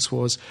response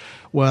was,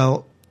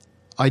 well,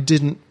 I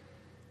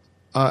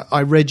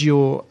read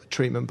your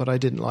treatment, but I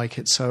didn't like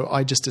it, so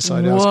I just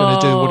decided I was going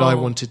to do what I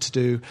wanted to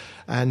do,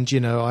 and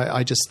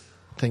I just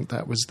think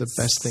that was the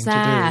best thing to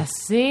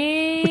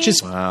do. Which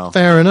is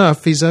fair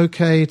enough. He's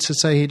okay to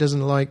say he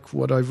doesn't like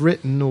what I've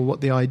written or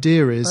what the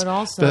idea is,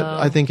 but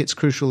I think it's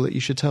crucial that you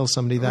should tell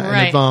somebody that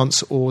in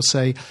advance, or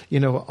say,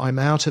 I'm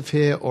out of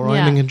here, or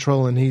I'm in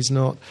control and he's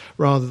not,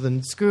 rather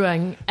than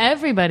screwing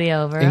everybody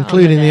over,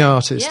 including the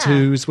artist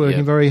who's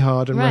working very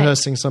hard and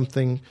rehearsing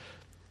something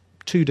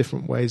 2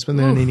 different ways when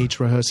they only need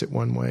to rehearse it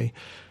one way.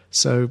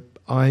 So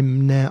I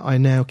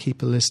now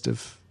keep a list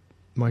of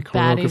my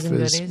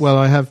choreographers.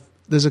 Well,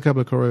 there's a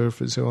couple of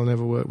choreographers who I'll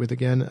never work with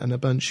again, and a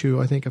bunch who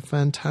I think are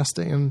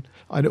fantastic, and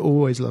I'd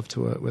always love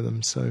to work with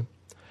them. So,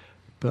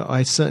 but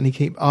I certainly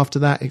keep, after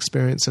that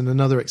experience and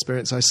another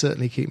experience, I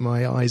certainly keep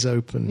my eyes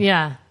open.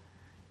 Yeah.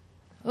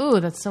 Ooh,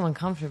 that's so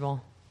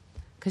uncomfortable,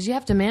 because you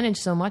have to manage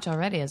so much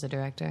already as a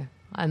director.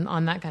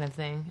 On that kind of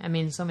thing. I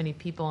mean, so many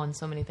people and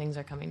so many things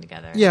are coming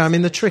together. Yeah, I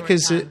mean, the trick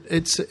is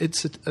it's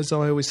as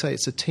I always say,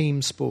 it's a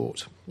team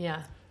sport.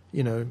 Yeah.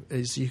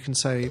 As you can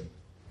say,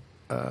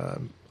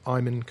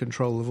 I'm in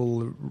control of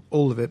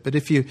all of it. But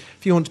if you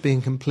want to be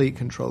in complete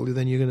control,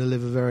 then you're going to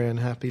live a very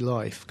unhappy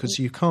life, because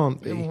you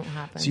can't be. It won't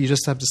happen. So you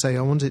just have to say,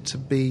 I want it to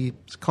be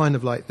kind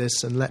of like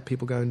this, and let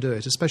people go and do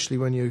it, especially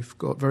when you've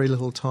got very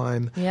little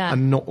time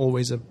and not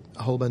always a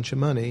whole bunch of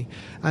money.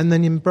 And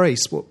then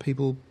embrace what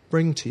people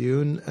bring to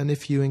you, and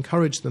if you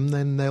encourage them,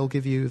 then they'll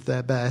give you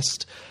their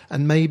best,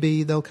 and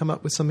maybe they'll come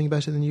up with something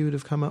better than you would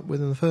have come up with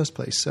in the first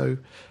place. So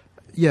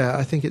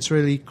I think it's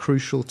really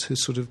crucial to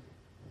sort of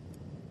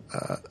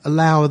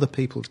allow other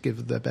people to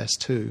give their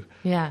best too.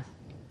 Yeah.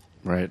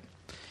 Right.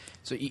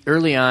 So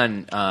early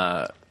on,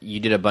 you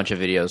did a bunch of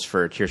videos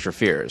for Tears for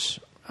Fears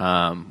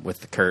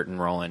with the curtain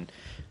rolling,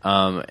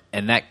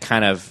 and that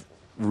kind of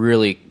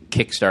really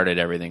kick-started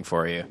everything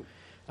for you.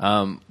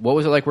 What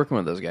was it like working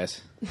with those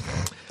guys?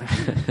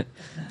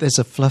 There's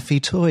a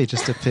fluffy toy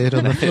just appeared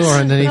on the floor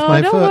underneath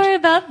my foot. Don't worry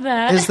about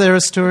that. Is there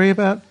a story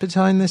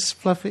behind this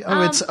fluffy?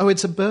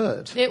 It's a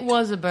bird. It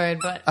was a bird,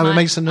 but it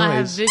makes a noise. I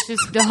have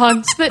vicious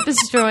dogs that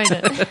destroyed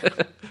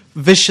it.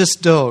 Vicious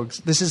dogs.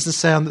 This is the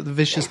sound that the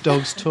vicious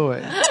dog's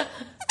toy.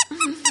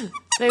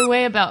 They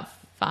weigh about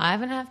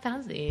 5.5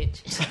 pounds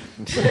each,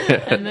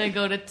 and they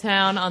go to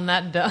town on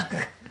that duck.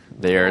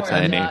 They are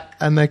tiny.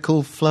 And they're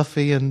called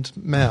Fluffy and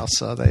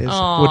Mouse, are they?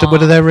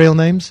 What are their real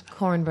names?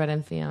 Cornbread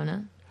and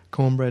Fiona.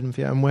 Cornbread and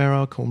Fiona. And where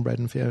are Cornbread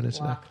and Fiona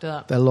today? Locked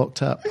up. They're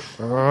locked up.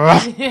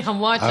 Yeah, I'm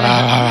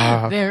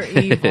watching. They're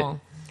evil.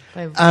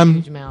 They have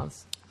huge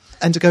mouths.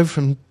 And to go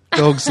from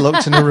dogs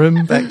locked in a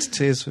room back to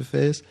Tears for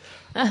Fears.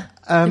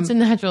 It's a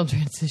natural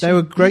transition. They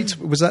were great.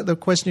 Was that the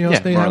question you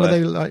asked me? How were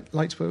they like?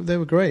 They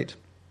were great.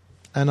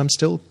 And I'm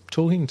still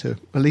talking to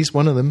at least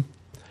one of them.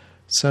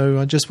 So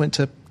I just went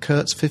to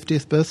Kurt's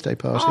 50th birthday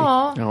party.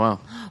 Aww. Oh, wow.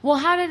 Well,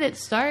 how did it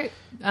start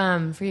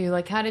for you?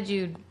 Like, how did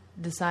you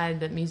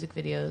decide that music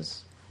videos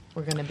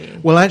were going to be?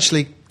 Well,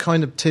 actually,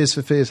 kind of Tears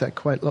for Fears had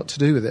quite a lot to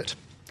do with it,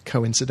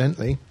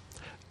 coincidentally.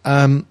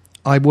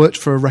 I worked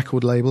for a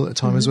record label at the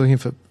time. I was working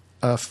for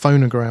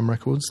Phonogram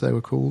Records, they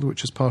were called,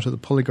 which was part of the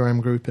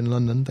Polygram Group in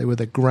London. They were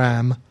the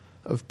Gram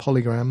of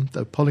Polygram,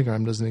 though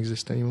Polygram doesn't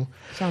exist anymore.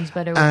 Sounds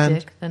better with And-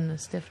 Dick than the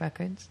Stiff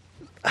Records.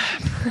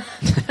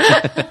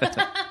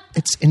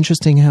 It's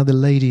interesting how the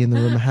lady in the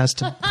room has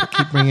to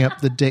keep bringing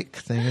up the dick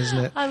thing, isn't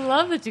it? I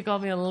love that you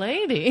called me a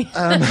lady.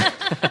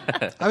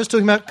 I was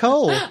talking about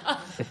Cole.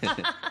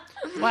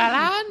 Well,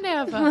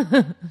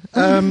 I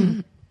never.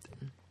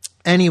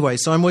 Anyway,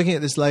 so I'm working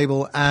at this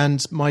label,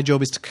 and my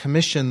job is to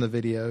commission the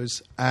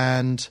videos.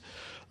 And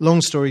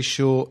long story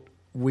short,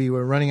 we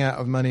were running out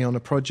of money on a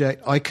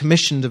project. I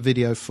commissioned a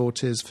video for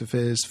Tears for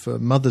Fears for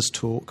Mother's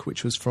Talk,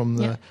 which was from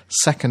the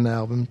second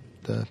album,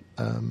 the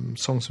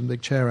Songs from the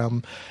Big Chair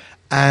album.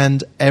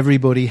 And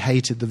everybody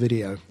hated the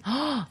video.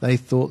 They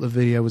thought the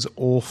video was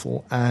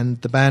awful, and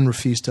the band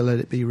refused to let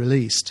it be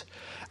released.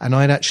 And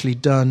I'd actually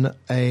done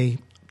a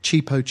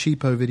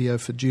cheapo video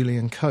for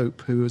Julian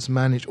Cope, who was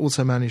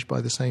also managed by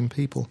the same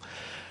people.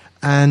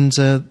 And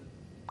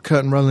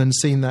Kurt and Roland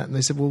seen that, and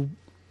they said, well,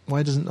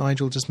 why doesn't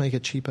Nigel just make a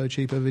cheapo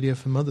video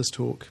for Mother's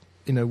Talk,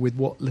 with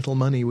what little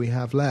money we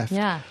have left?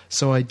 Yeah.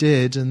 So I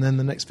did, and then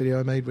the next video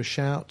I made was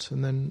Shout,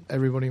 and then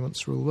Everybody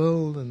Wants to Rule the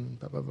World, and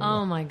blah, blah,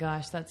 blah. Oh my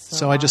gosh, that's so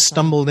So I just awesome.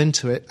 stumbled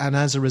into it, and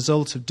as a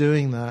result of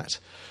doing that,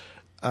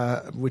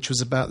 which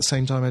was about the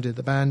same time I did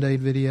the Band-Aid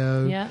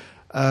video, Yeah.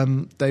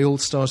 they all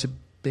started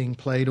being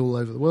played all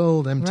over the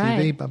world, MTV,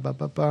 Right. blah, blah,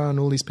 blah, blah, and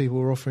all these people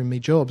were offering me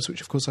jobs,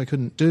 which of course I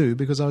couldn't do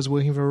because I was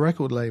working for a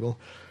record label.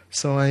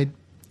 So I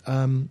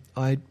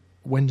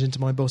went into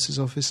my boss's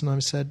office and I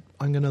said,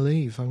 I'm going to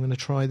leave. I'm going to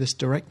try this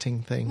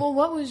directing thing. Well,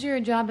 what was your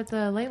job at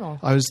the label?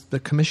 I was the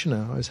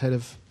commissioner. I was head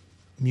of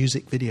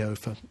music video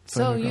for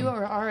So you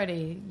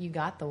Phonogram. you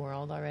got the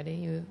world already.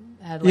 You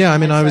had Yeah, I a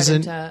mean, head I was start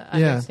in- into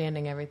yeah.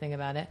 understanding everything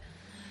about it.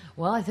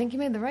 Well, I think you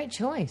made the right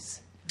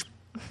choice.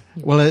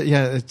 Well,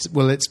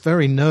 it's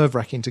very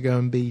nerve-wracking to go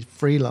and be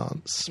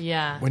freelance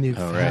Yeah. when you've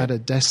Oh, right. had a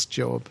desk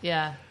job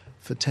Yeah.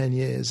 for 10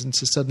 years, and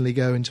to suddenly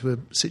go into a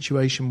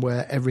situation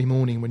where every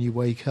morning when you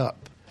wake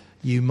up,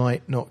 you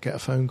might not get a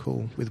phone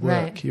call with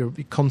work. Right. You're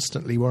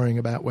constantly worrying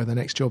about where the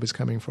next job is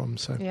coming from.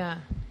 So, Yeah.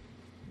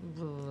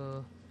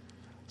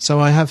 so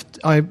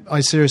I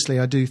seriously,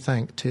 I do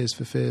thank Tears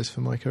for Fears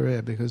for my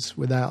career, because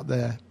without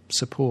their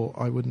support,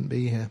 I wouldn't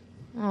be here.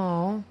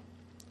 Oh.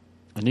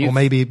 Or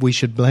maybe we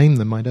should blame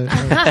them. I don't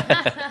know.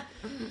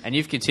 And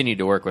you've continued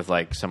to work with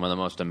like some of the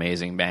most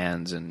amazing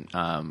bands, and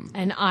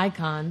And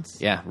icons.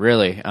 yeah,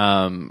 really.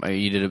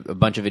 You did a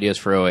bunch of videos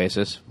for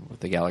Oasis with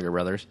the Gallagher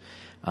brothers,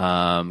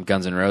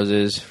 Guns N'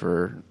 Roses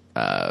for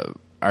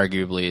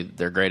arguably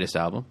their greatest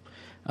album,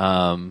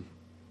 Paul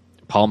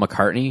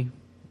McCartney.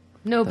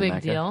 No The big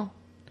Mecca. deal.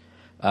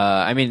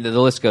 I mean, the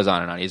list goes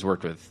on and on. He's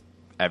worked with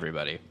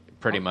everybody,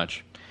 pretty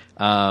much.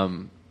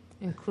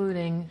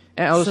 Including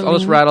And I'll just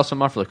Celine. rattle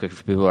some off really quick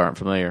for people who aren't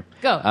familiar.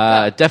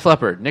 Go. Def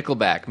Leppard,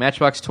 Nickelback,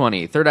 Matchbox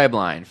 20, Third Eye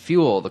Blind,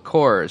 Fuel, The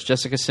Corrs,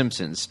 Jessica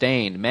Simpson,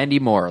 Stained, Mandy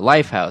Moore,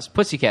 Lifehouse,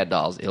 Pussycat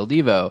Dolls, Il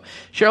Divo,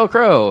 Sheryl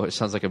Crow. It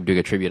sounds like I'm doing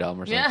a tribute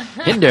album or something.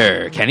 Yeah.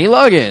 Hinder, Kenny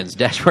Loggins,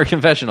 Dashboard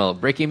Confessional,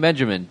 Breaking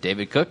Benjamin,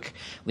 David Cook,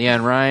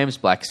 Leon Rimes,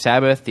 Black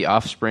Sabbath, The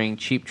Offspring,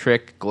 Cheap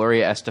Trick,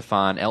 Gloria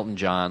Estefan, Elton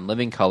John,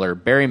 Living Colour,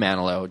 Barry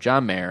Manilow,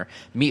 John Mayer,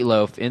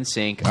 Meatloaf,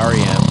 NSYNC,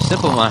 R.E.M.,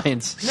 Simple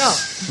Minds, No.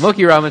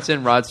 Smokey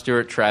Robinson, Rod Stewart,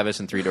 Travis,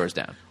 and Three Doors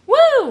Down.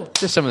 Woo!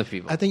 Just some of the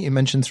people. I think you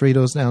mentioned Three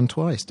Doors Down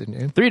twice, didn't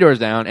you? Three Doors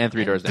Down and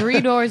Three Doors Down.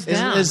 3 doors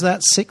down. Is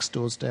that 6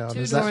 doors down? Two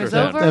Is that doors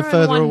down. over they're and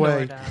further one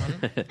away?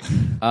 door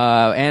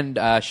down.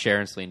 And Cher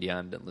and Celine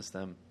Dion, didn't list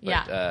them. But,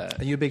 Yeah.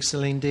 Are you a big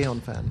Celine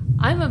Dion fan?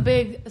 I'm a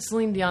big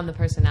Celine Dion the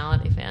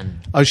personality fan.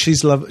 Oh,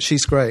 she's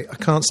great. I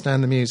can't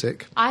stand the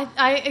music.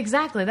 I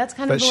exactly. That's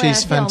kind of But the way I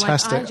she's feel.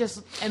 fantastic. Like, I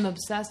just am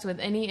obsessed with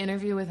any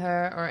interview with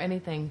her or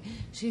anything.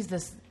 She's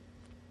this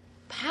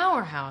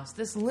powerhouse,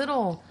 this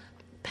little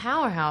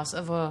powerhouse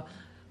of a.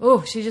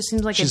 Oh, she just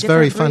seems like She's a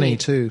very different funny breed.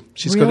 too.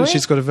 Really?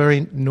 She's got a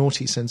very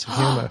naughty sense of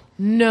humor.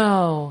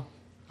 No,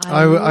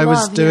 I was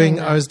love doing hearing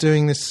that. I was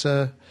doing this.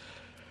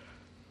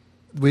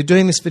 We're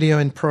doing this video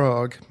in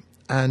Prague,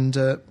 and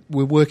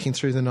we're working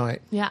through the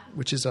night. Yeah.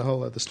 Which is a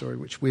whole other story,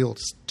 which we'll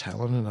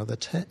tell on another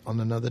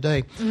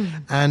day. Mm.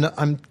 And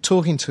I'm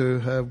talking to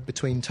her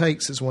between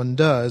takes, as one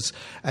does,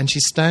 and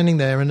she's standing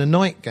there in a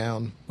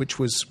nightgown, which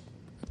was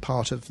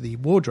part of the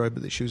wardrobe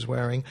that she was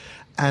wearing.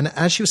 And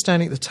as she was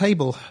standing at the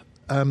table,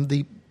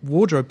 the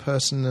wardrobe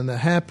person and the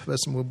hair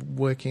person were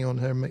working on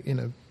her,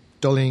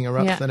 dollying her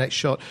up Yeah. for the next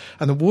shot.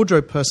 And the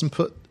wardrobe person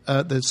put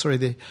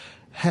the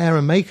hair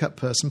and makeup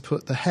person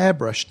put the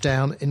hairbrush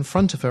down in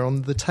front of her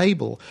on the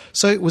table,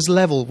 so it was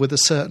level with a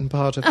certain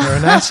part of her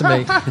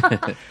anatomy.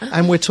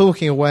 And we're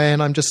talking away,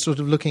 and I'm just sort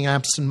of looking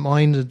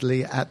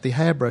absent-mindedly at the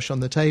hairbrush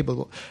on the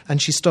table,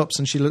 and she stops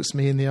and she looks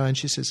me in the eye and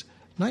she says,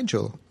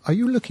 "Nigel, are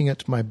you looking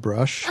at my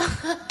brush?"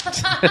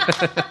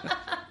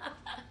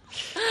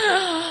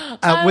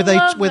 with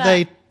love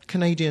a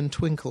Canadian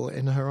twinkle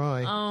in her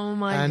eye. Oh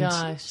my And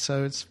gosh,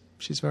 so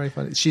she's very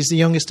funny. She's the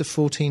youngest of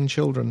 14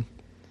 children.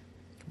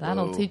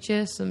 that'll teach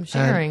you some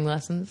sharing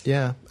lessons.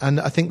 Yeah,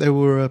 and I think they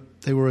were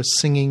a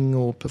singing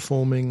or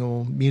performing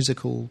or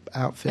musical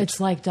outfit. It's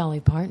like Dolly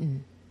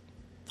Parton,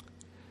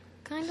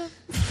 kind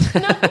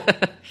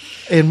of.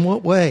 In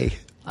what way?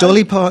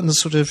 Dolly Parton's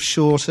sort of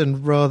short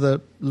and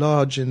rather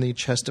large in the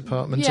chest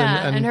department,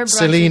 Yeah, and her brooch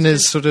Celine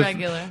is just sort of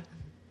regular.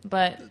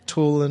 But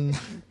tall and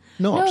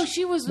not. no,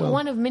 she was Well,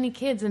 one of many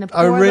kids in a Oh,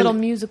 poor really? little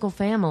musical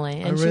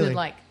family, and Oh, she really? would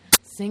like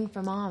sing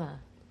for Mama.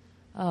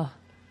 Oh,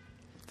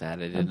 That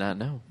I did not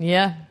know.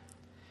 yeah.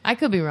 I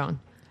could be wrong.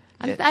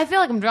 I feel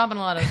like I'm dropping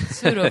a lot of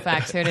pseudo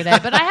facts here today,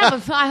 but I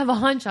have a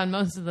hunch on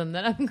most of them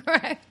that I'm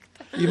correct.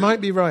 You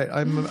might be right.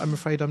 I'm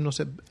afraid I'm not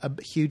a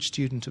huge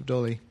student of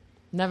Dolly.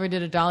 Never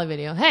did a Dolly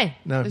video. Hey,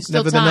 No, there's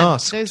still never been time.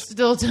 asked. There's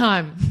still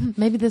time.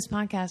 Maybe this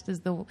podcast is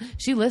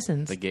she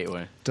listens. The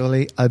gateway.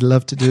 Dolly, I'd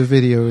love to do a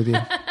video with you.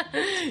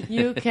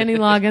 You, Kenny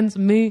Loggins,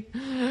 me.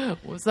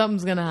 Well,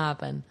 something's gonna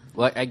happen.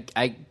 Well,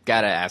 I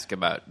gotta ask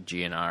about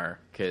GNR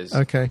because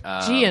Okay.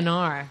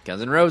 GNR.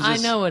 Guns N' Roses. I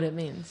know what it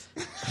means.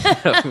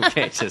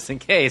 Okay, just in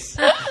case,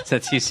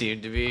 since you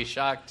seem to be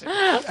shocked.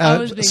 I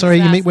was being Sorry,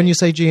 you mean, sassy. when you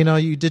say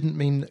GNR, you didn't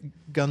mean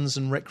guns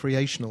and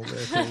recreational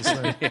vehicles.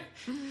 So.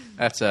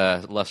 That's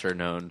a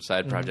lesser-known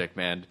side project,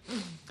 man.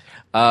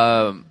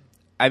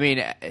 I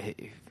mean,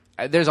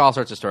 there's all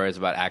sorts of stories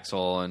about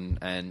Axl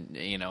and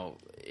you know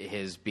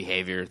his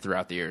behavior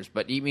throughout the years,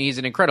 but he's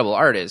an incredible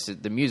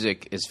artist. The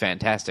music is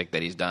fantastic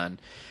that he's done.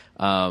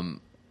 And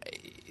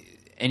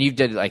you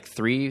did like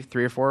three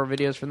or four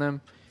videos for them.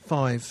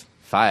 5.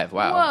 5.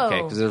 Wow. Whoa.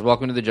 Okay, because there's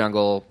Welcome to the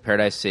Jungle,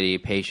 Paradise City,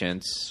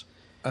 Patience.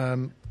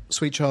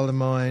 Sweet Child of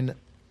Mine,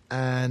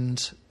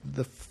 and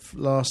the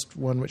last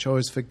one, which I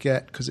always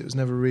forget because it was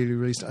never really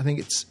released. I think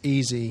it's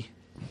Easy,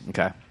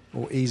 Okay.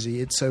 or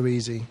Easy. It's so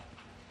easy.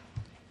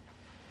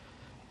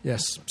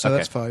 Yes, so Okay.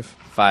 that's 5.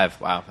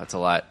 5. Wow, that's a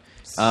lot.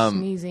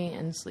 Sneezy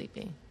and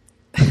sleepy.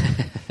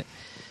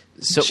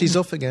 So She's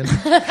off again.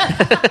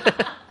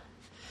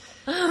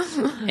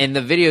 and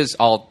the videos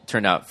all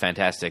turned out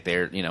fantastic.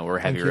 They're were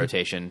heavy Thank you.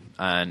 rotation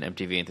on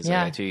MTV and things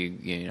Yeah. like that too.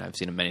 You know, I've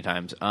seen them many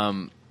times.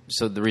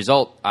 So the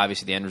result,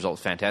 obviously, the end result, was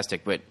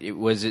fantastic. But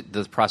was it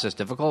the process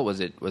difficult? Was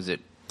it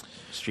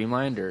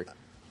streamlined or?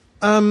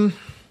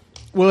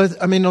 Well,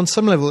 I mean, on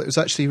some level, it was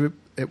actually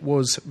it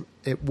was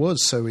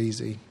so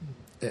easy.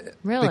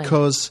 Really?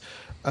 Because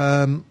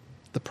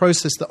the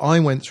process that I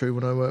went through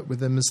when I worked with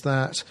them is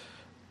that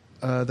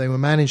they were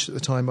managed at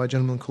the time by a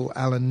gentleman called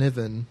Alan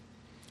Niven,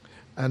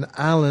 and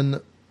Alan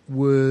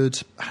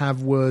would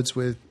have words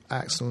with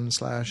Axl and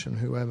Slash and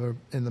whoever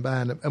in the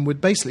band, and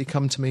would basically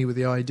come to me with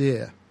the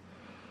idea: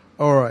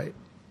 all right,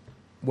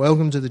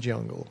 welcome to the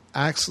jungle.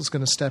 Axl's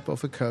going to step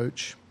off a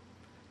coach.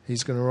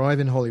 He's going to arrive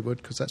in Hollywood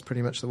because that's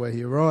pretty much the way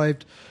he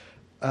arrived.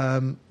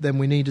 Then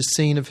we need a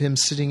scene of him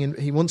sitting in.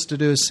 He wants to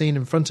do a scene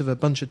in front of a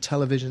bunch of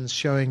televisions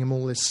showing him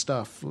all this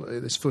stuff,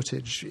 this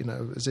footage,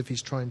 as if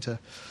he's trying to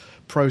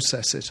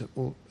process it.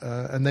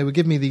 And they would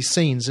give me these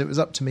scenes. It was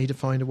up to me to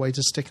find a way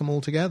to stick them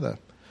all together.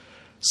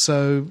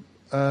 So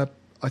I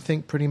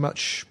think pretty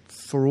much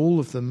for all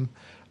of them,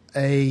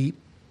 a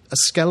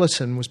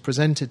skeleton was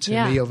presented to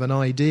me of an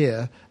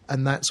idea,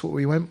 and that's what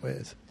we went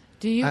with.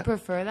 Do you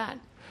prefer that?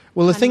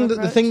 Well, the kind of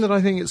thing approach? that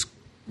I think is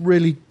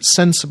really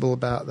sensible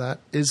about that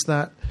is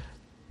that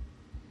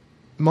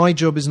my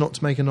job is not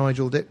to make a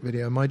Nigel Dick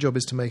video. My job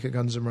is to make a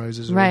Guns N'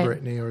 Roses or Right. a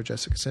Britney or a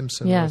Jessica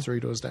Simpson Yeah. or a Three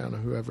Doors Down or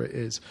whoever it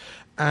is.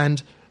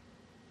 And,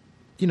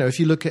 if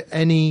you look at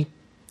any,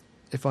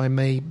 if I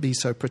may be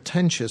so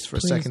pretentious for a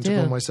Please second to do.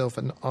 call myself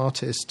an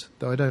artist,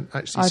 though I don't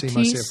actually see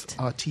myself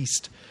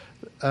artiste,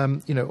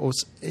 or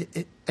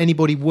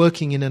anybody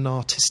working in an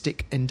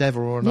artistic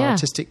endeavor or an Yeah.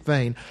 artistic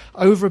vein,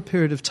 over a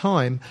period of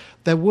time,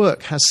 their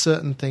work has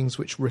certain things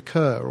which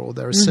recur, or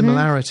there are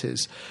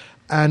similarities.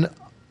 And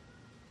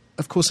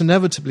of course,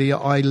 inevitably,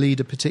 I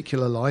lead a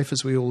particular life,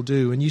 as we all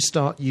do, and you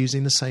start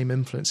using the same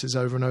influences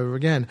over and over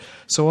again.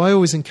 So I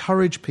always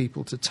encourage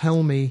people to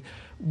tell me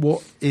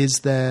what is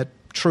their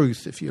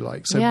truth, if you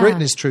like. So Yeah.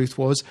 Britney's truth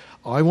was,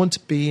 I want to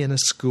be in a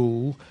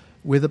school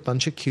with a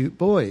bunch of cute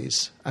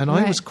boys. And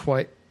I Right. was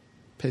quite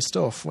pissed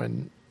off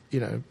when,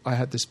 I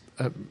had this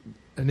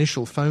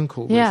initial phone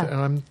call with Yeah. her,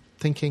 and I'm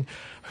thinking,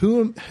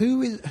 who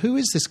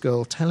is this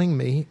girl telling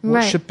me what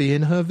Right. should be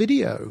in her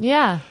video?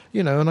 Yeah.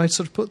 And I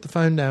sort of put the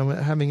phone down,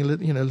 having a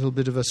little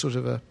bit of a sort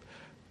of a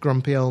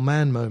grumpy old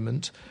man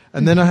moment,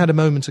 and then I had a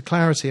moment of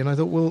clarity, and I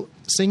thought, well,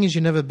 seeing as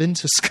you've never been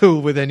to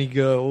school with any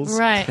girls,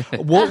 Right.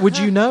 what would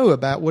you know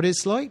about what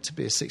it's like to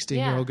be a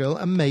 16-year-old Yeah. girl?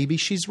 And maybe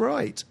she's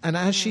right. And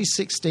as she's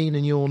 16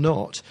 and you're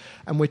not,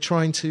 and we're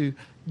trying to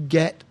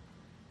get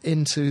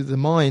into the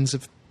minds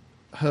of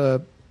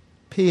her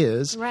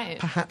peers, Right.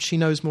 perhaps she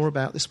knows more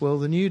about this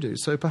world than you do.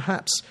 So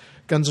perhaps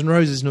Guns N'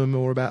 Roses know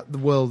more about the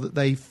world that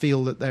they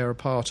feel that they're a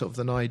part of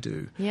than I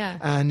do. Yeah.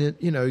 And,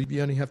 you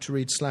only have to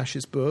read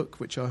Slash's book,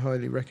 which I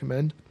highly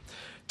recommend,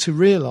 to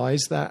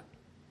realise that,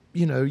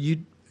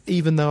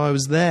 even though I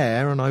was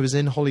there and I was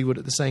in Hollywood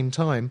at the same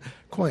time,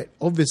 quite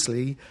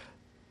obviously,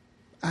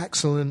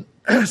 Axl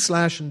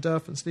Slash and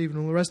Duff and Steve and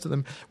all the rest of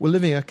them were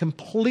living a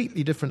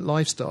completely different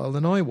lifestyle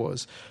than I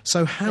was.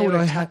 So how They would were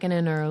I have? tucking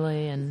in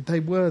early and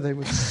They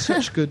were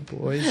such good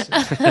boys.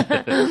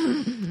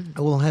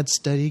 All had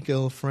steady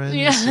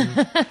girlfriends.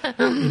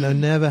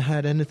 And, never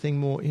had anything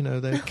more.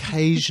 They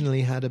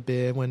occasionally had a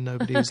beer when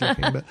nobody was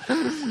looking.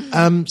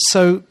 But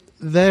so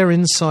their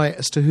insight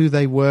as to who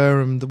they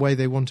were and the way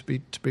they want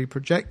to be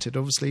projected,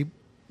 obviously,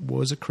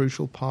 was a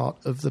crucial part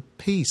of the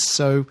piece.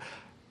 So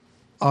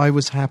I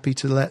was happy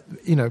to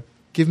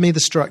give me the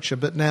structure,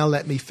 but now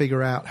let me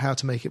figure out how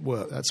to make it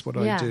work. That's what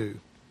I do.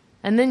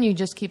 And then you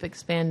just keep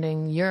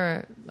expanding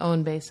your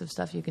own base of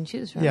stuff you can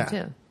choose from,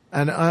 too.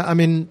 And I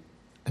mean,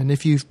 and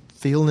if you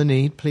feel the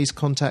need, please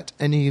contact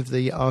any of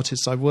the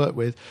artists I've worked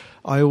with.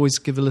 I always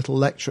give a little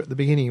lecture at the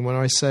beginning when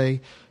I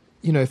say,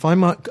 if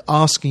I'm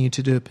asking you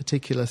to do a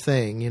particular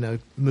thing,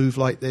 move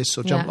like this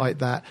or jump like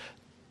that,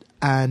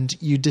 and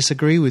you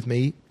disagree with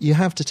me, you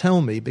have to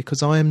tell me,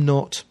 because I am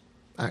not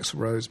Axl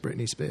Rose,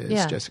 Britney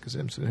Spears, Jessica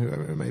Simpson,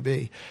 whoever it may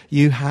be.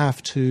 You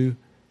have to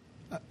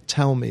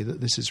tell me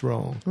that this is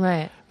wrong.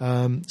 Right.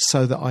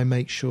 So that I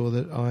make sure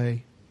that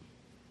I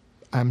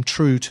am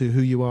true to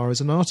who you are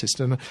as an artist.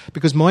 And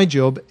because my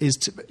job is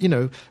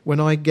to, when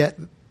I get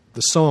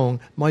the song,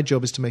 my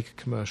job is to make a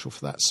commercial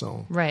for that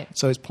song. Right.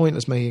 So it's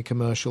pointless making a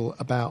commercial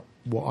about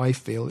what I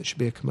feel. It should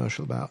be a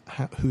commercial about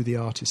who the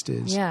artist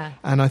is. Yeah.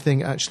 And I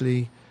think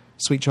actually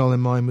Sweet Child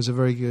in Mine was a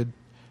very good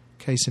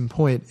case in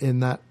point, in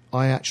that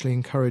I actually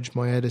encouraged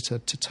my editor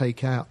to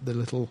take out the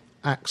little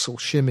Axl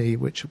shimmy,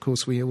 which of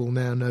course we all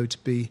now know to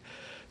be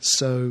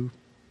so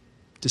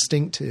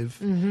distinctive.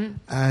 Mm-hmm.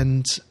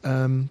 And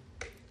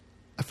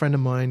a friend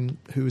of mine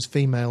who was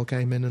female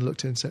came in and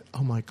looked at it and said,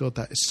 "Oh my God,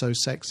 that is so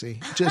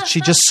sexy."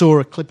 She just saw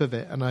a clip of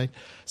it, and I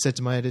said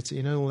to my editor,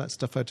 all that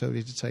stuff I told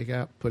you to take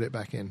out, put it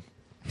back in.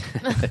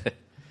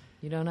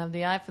 You don't have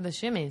the eye for the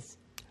shimmies.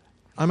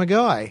 I'm a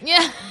guy.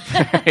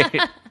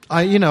 Yeah.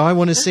 I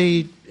want to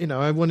see,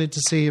 I wanted to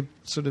see a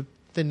sort of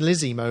Thin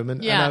Lizzy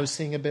moment, and I was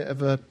seeing a bit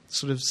of a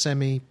sort of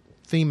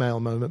semi-female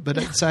moment, but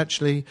it's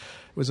actually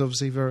was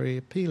obviously very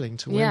appealing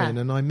to women,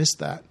 and I missed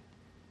that.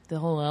 The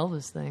whole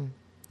Elvis thing,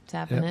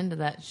 tapping into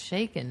that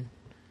shaking.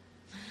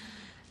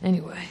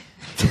 Anyway,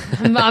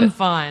 I'm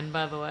fine,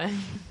 by the way.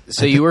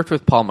 So you worked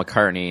with Paul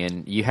McCartney,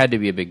 and you had to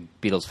be a big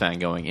Beatles fan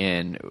going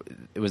in.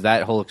 Was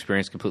that whole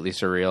experience completely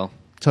surreal?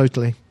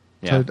 Totally.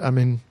 Yeah. I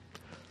mean,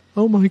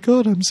 oh my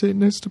God, I'm sitting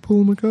next to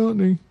Paul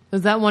McCartney.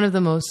 Was that one of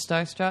the most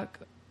starstruck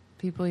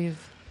people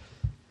you've...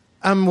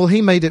 Well,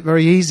 he made it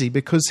very easy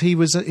because he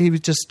was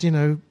just,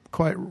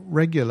 quite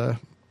regular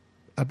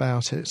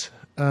about it.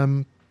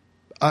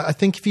 I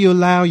think if you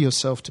allow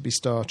yourself to be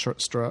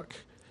starstruck,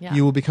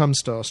 you will become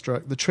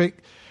starstruck.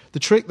 The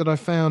trick that I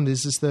found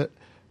is that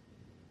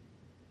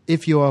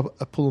if you are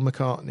a Paul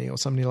McCartney or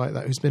somebody like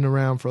that who's been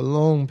around for a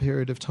long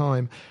period of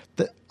time,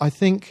 that I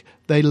think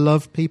they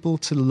love people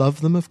to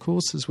love them, of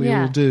course, as we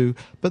all do,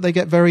 but they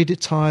get very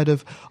tired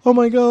of, oh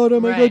my God,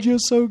 God, you're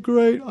so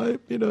great.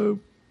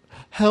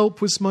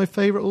 Help was my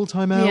favorite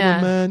all-time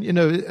album, man.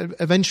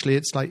 Eventually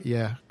it's like,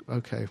 yeah,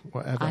 okay,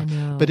 whatever. I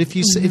know. But if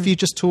you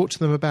just talk to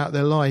them about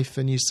their life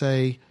and you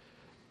say,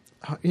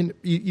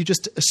 you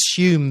just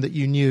assume that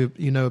you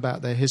know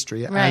about their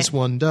history, as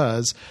one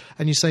does,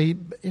 and you say,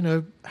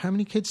 how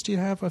many kids do you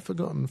have? I've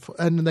forgotten.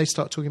 And then they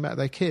start talking about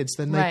their kids,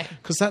 then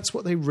because that's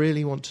what they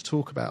really want to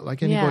talk about.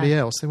 Like anybody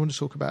else, they want to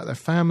talk about their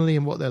family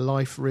and what their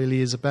life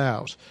really is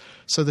about.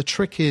 So the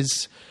trick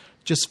is,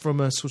 just from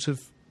a sort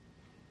of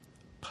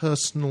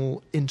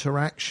personal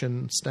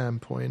interaction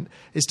standpoint,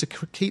 is to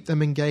keep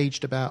them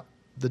engaged about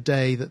the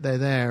day that they're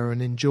there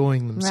and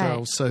enjoying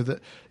themselves, so that,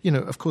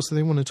 of course, if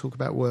they want to talk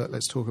about work,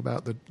 let's talk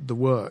about the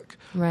work.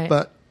 Right.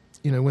 But,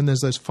 when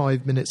there's those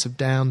 5 minutes of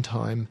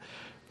downtime,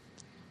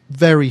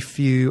 very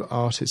few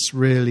artists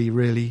really,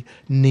 really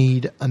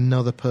need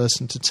another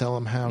person to tell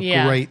them how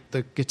great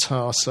the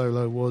guitar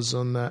solo was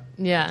on that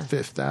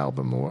fifth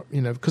album, or,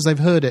 because they've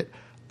heard it.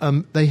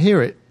 They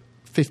hear it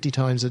 50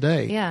 times a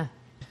day. Yeah.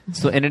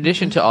 So in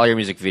addition to all your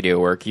music video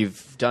work,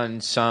 you've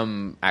done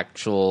some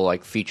actual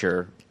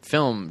feature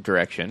film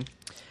direction.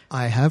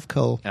 I have,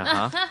 Cole.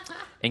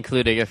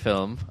 Including a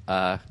film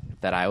that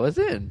I was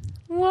in.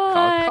 What?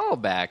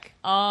 Called Callback.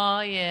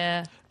 Oh,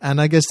 yeah. And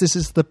I guess this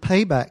is the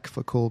payback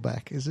for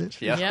Callback, is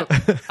it? Yeah.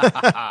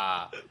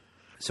 Yep.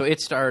 So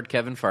it starred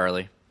Kevin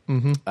Farley,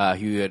 who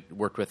you had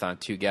worked with on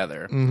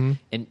Together. Mm-hmm.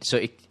 And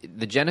so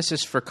the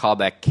genesis for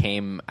Callback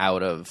came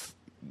out of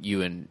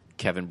you and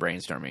Kevin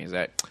brainstorming. Is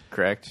that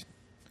correct?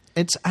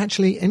 It's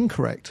actually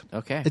incorrect.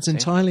 Okay. It's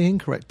entirely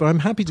incorrect. But I'm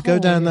happy to go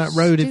down that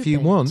road if you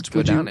want. Let's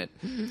go down it.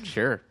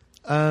 Sure.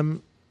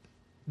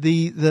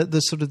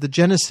 The sort of the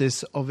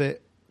genesis of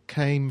it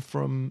came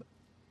from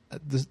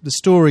the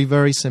story.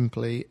 Very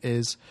simply,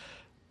 is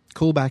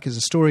Callback is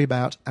a story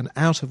about an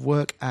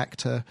out-of-work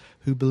actor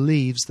who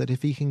believes that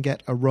if he can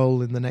get a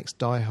role in the next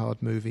Die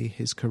Hard movie,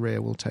 his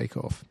career will take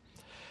off.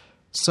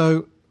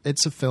 So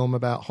it's a film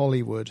about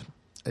Hollywood.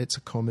 It's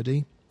a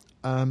comedy,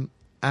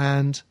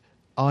 and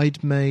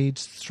I'd made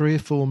 3 or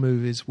 4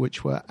 movies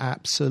which were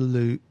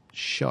absolute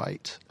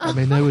shite. I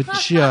mean, they were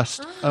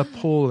just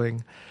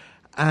appalling.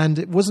 And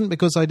it wasn't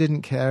because I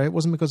didn't care. It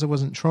wasn't because I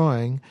wasn't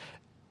trying.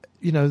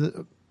 You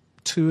know,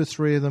 2 or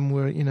 3 of them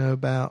were, you know,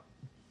 about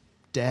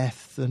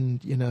death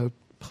and, you know,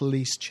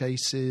 police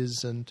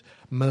chases and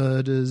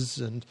murders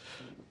and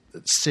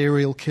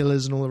serial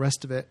killers and all the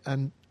rest of it.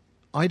 And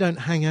I don't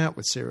hang out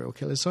with serial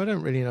killers, so I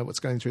don't really know what's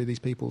going through these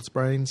people's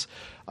brains.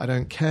 I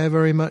don't care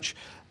very much.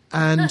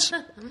 And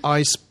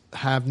I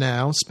have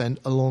now spent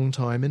a long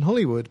time in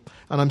Hollywood.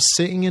 And I'm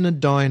sitting in a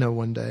diner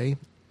one day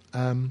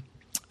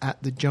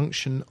at the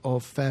junction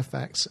of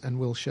Fairfax and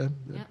Wilshire.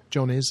 Yep.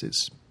 John is.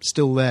 It's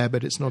still there,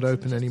 but it's not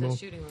open anymore.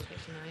 Shooting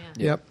location now,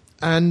 yeah. Yep.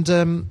 And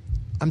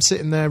I'm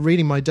sitting there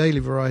reading my daily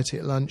variety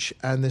at lunch,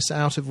 and this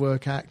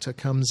out-of-work actor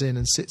comes in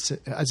and sits,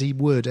 as he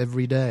would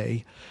every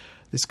day.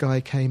 This guy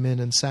came in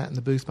and sat in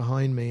the booth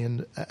behind me,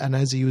 and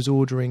as he was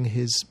ordering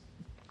his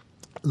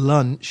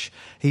lunch,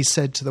 he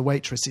said to the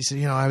waitress, he said,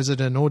 you know, I was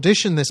at an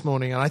audition this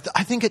morning, and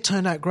I think it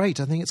turned out great.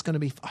 I think it's going to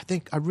be,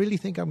 I really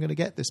think I'm going to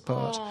get this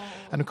part. Oh.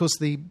 And of course,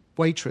 the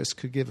waitress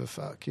could give a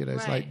fuck. You know,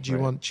 it's Right. like, do you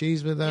want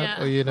cheese with that,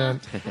 Yeah. or you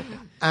don't?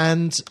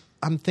 And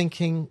I'm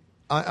thinking,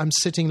 I'm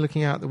sitting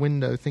looking out the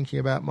window, thinking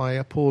about my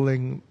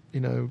appalling, you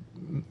know,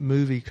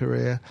 movie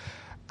career,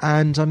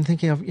 and I'm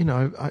thinking of, you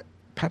know,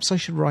 perhaps I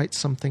should write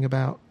something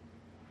about.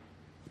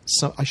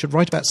 I should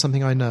write about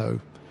something I know.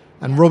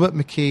 And Robert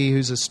McKee,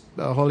 who's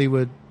a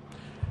Hollywood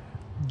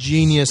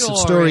genius of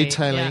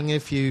storytelling, yeah.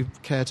 if you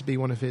care to be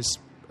one of his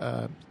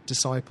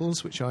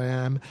disciples, which I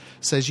am,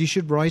 says you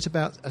should write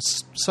about a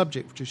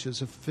subject which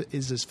is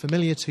as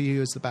familiar to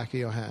you as the back of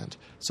your hand.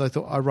 So I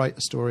thought, I'll write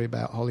a story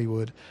about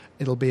Hollywood.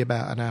 It'll be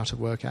about an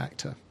out-of-work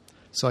actor.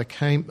 So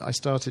I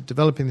started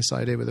developing this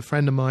idea with a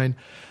friend of mine,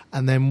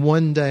 and then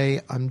one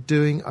day I'm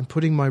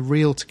putting my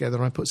reel together,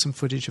 and I put some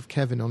footage of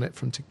Kevin on it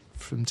from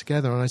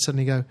Together, and I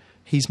suddenly go,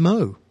 he's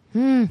Mo.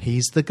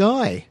 He's the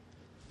guy.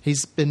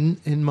 He's been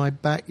in my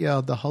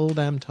backyard the whole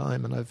damn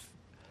time, and I've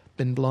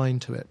been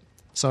blind to it.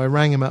 So I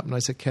rang him up and I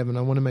said, Kevin,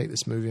 I want to make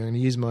this movie. I'm going to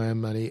use my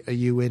own money. Are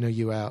you in or are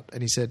you out?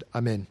 And he said,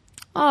 I'm in.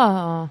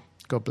 Oh.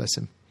 God bless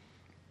him.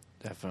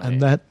 Definitely.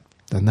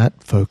 And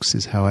that, folks,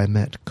 is how I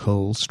met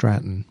Cole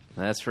Stratton.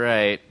 That's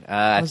right.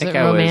 I Was think it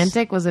I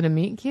romantic? Was it a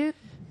meet cute?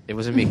 It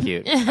was a meet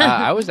cute.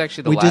 I was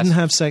actually the We last. didn't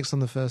have sex on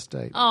the first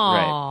date.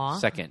 Aw. Right.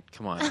 Second.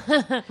 Come on.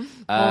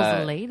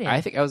 Was elated.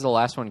 I think I was the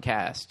last one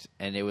cast,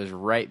 and it was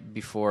right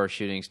before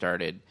shooting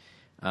started.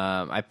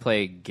 I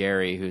play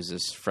Gary, who's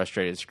this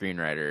frustrated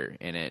screenwriter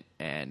in it,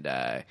 and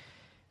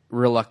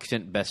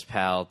reluctant best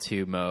pal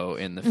to Mo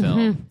in the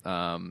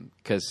film,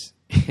 because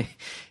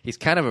he's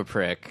kind of a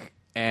prick,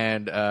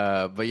 and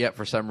but yet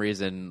for some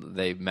reason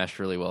they mesh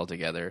really well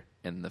together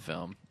in the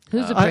film.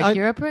 Who's a prick?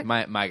 You're a prick?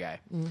 My guy,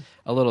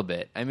 a little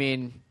bit. I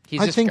mean,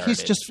 he's. I just think he's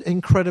guarded. just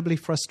incredibly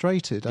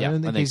frustrated. Yeah, I don't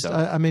I think think he's. so.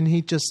 I mean,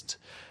 he just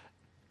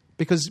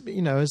because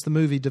you know, as the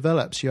movie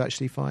develops, you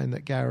actually find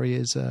that Gary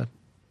is a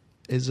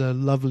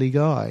lovely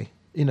guy.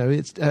 You know,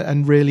 it's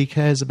and really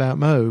cares about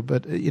Mo.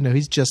 But you know,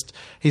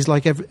 he's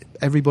like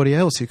everybody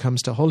else who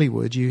comes to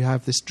Hollywood. You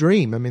have this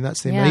dream. I mean,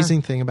 that's the Yeah.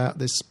 amazing thing about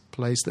this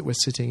place that we're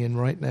sitting in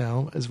right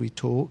now as we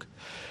talk,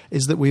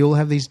 is that we all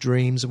have these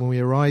dreams, and when we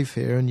arrive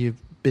here, and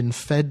you've been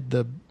fed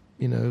the,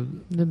 you know,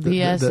 The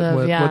BS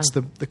of, yeah. what's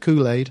the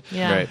Kool-Aid.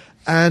 Yeah. Right.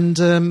 And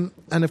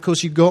of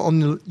course, you got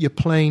on your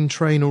plane,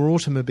 train, or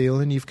automobile,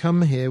 and you've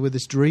come here with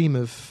this dream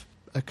of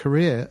a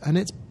career, and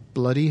it's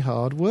bloody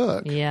hard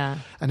work. Yeah.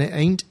 And it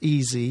ain't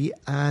easy,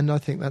 and I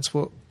think that's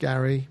what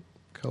Gary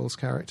Cole's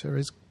character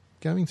is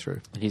going through.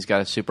 He's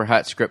got a super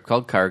hot script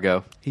called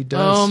Cargo. He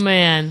does. Oh,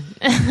 man.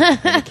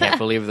 I can't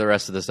believe the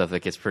rest of the stuff that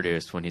gets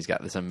produced when he's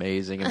got this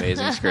amazing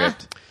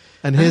script.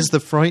 And here's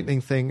the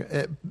frightening thing.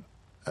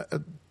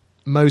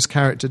 Mo's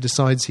character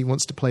decides he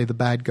wants to play the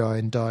bad guy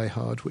in Die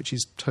Hard, which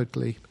is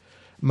totally...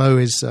 Mo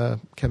is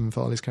Kevin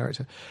Farley's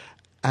character.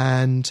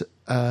 And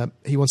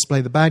he wants to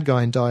play the bad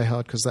guy in Die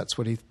Hard because that's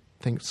what he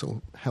thinks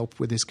will help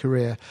with his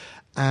career.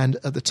 And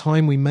at the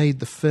time we made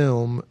the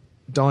film,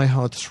 Die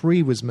Hard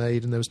 3 was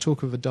made, and there was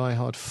talk of a Die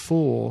Hard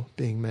 4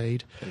 being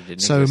made. But it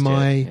didn't So exist yet,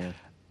 my yeah.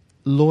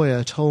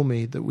 lawyer told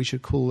me that we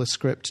should call the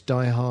script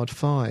Die Hard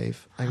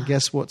 5. And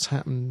guess what's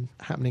happening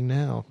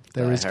now?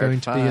 There Die is Hard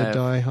going to be a 5.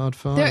 Die Hard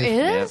 5.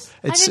 There is?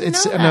 It's I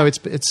didn't know no,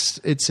 that.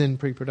 it's in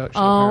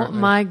pre-production. Oh, apparently.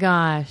 my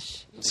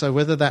gosh. So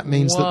whether that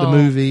means that the Whoa.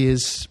 movie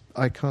is,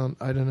 I don't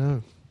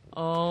know.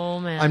 Oh,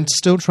 man. I'm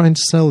still trying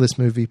to sell this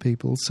movie,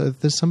 people. So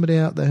if there's somebody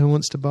out there who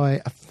wants to buy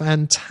a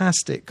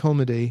fantastic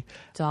comedy,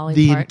 Dolly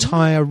the Parton?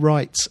 entire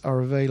rights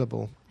are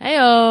available,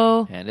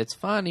 Hey-oh. And it's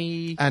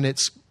funny. and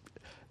it's,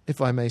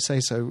 if I may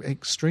say so,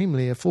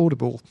 extremely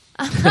affordable.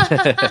 I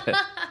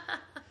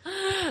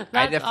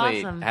That's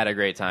definitely awesome. had a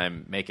great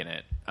time making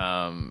it.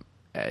 I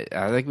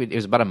think it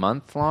was about a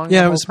month long. Yeah, the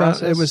it whole was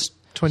process.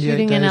 28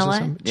 Shooting days in or LA?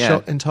 something. Yeah.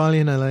 Shot entirely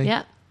in LA.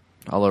 Yeah.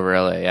 all over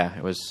LA. Yeah,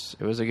 it was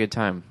a good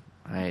time.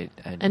 I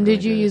And really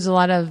did you enjoyed use it. a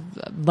lot of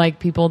like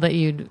people that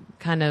you'd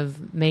kind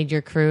of made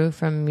your crew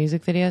from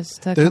music videos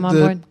to The, come on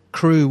the board?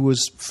 crew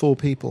was 4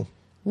 people.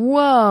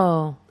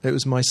 Whoa. It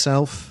was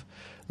myself,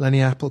 Lenny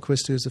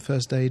Applequist, who was the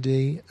first AD,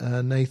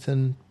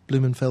 Nathan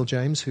Blumenfeld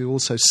James, who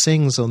also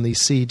sings on the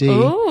CD,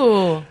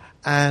 Ooh,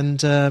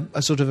 and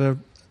a sort of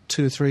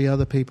 2 or 3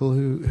 other people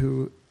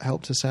who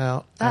helped us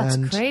out. that's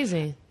and,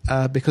 crazy.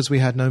 Because we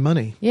had no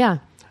money. Yeah.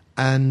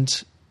 And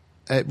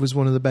it was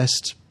one of the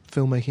best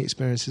filmmaking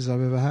experiences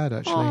I've ever had,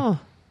 actually. Oh,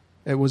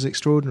 It was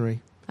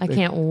extraordinary. I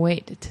can't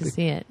wait to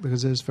see it.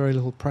 Because there's very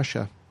little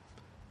pressure.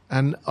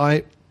 And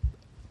I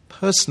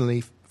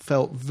personally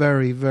felt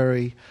very,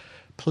 very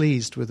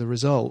pleased with the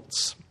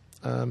results.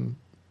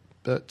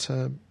 But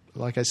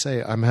like I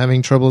say, I'm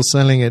having trouble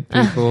selling it,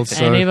 people.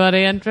 So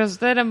Anybody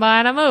interested in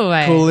buying a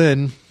movie? call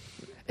in.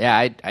 Yeah,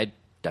 I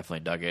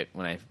definitely dug it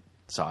when I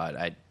saw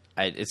it.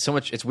 It's so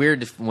much. It's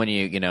weird when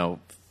you know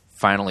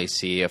finally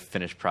see a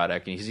finished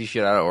product and you see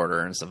shit out of order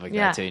and stuff like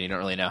Yeah. that too. And you don't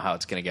really know how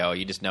it's going to go.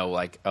 You just know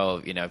like,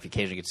 oh, you know, if you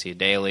occasionally get to see it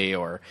daily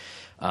or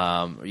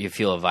you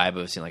feel a vibe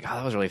of seeing like, oh,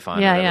 that was really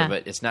fun. Yeah, or whatever. yeah.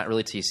 But it's not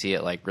really till you see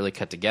it like really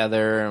cut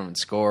together and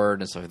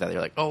scored and stuff like that.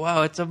 You're like, oh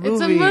wow, it's a movie.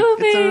 It's a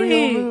movie. It's a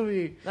real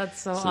movie. That's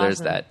so So awesome. there's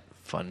that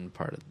fun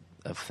part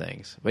of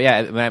things. But yeah,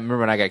 I remember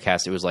when I got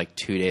cast, it was like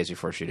 2 days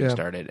before shooting Yeah.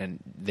 started, and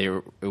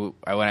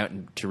I went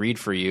out to read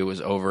for you. It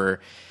was over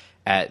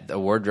at the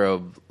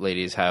wardrobe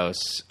lady's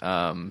house.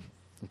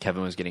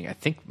 Kevin was getting, I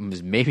think,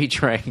 was maybe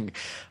trying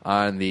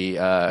on the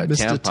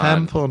Mr.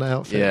 Tampon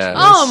outfit. Yeah.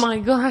 Oh my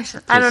gosh,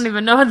 I don't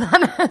even know what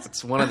that is.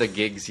 It's one of the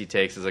gigs he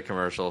takes as a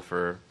commercial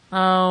for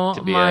Oh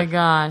to be my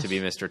gosh. to be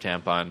Mr.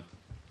 Tampon.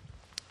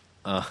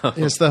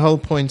 Yes, the whole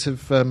point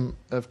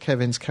of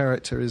Kevin's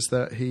character is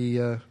that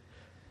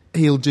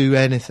he'll do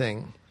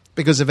anything,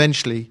 because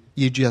eventually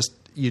you do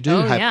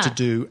Oh, have yeah. to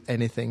do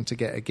anything to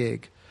get a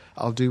gig.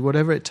 I'll do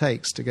whatever it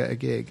takes to get a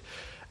gig.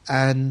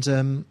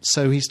 And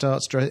so he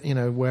starts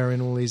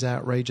wearing all these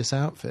outrageous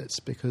outfits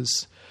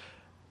because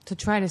To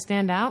try to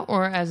stand out,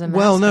 or as a mascot?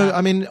 well, no,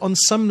 I mean, on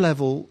some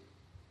level,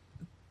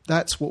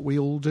 that's what we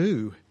all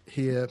do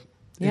here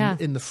Yeah.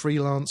 in the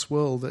freelance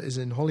world that is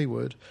in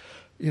Hollywood.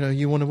 You know,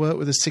 you want to work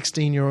with a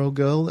 16-year-old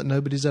girl that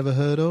nobody's ever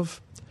heard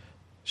of?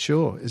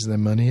 Sure. Is there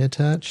money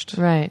attached?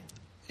 Right.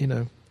 You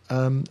know,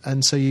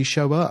 and so you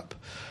show up,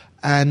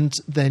 and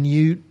then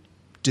you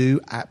do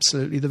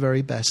absolutely the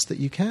very best that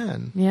you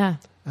can. Yeah.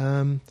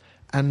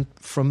 And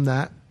from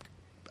that,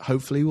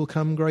 hopefully, will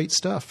come great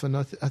stuff. And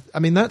I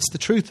mean, that's the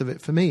truth of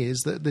it for me, is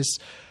that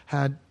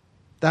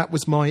that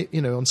was my,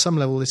 on some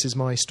level, this is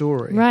my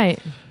story. Right.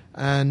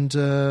 And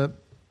and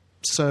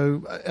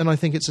I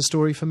think it's a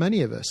story for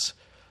many of us.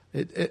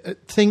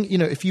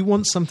 If you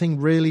want something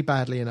really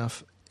badly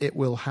enough, it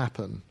will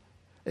happen.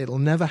 It'll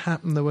never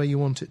happen the way you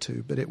want it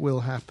to, but it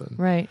will happen.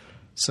 Right.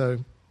 So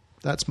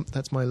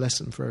that's my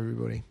lesson for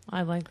everybody.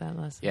 I like that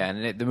lesson. Yeah,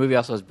 and the movie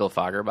also has Bill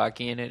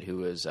Fagerbakke in it,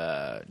 who is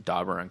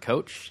Dauber on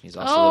Coach. He's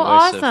also Oh, the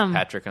voice awesome. of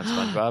Patrick on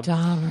SpongeBob.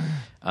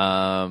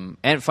 Dauber.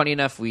 And funny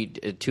enough,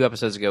 2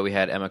 episodes ago we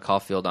had Emma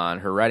Caulfield on.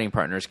 Her writing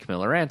partner is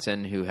Camilla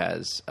Ranson, who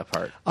has a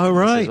part. Oh, in this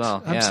right. as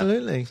well. Yeah.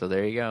 Absolutely. So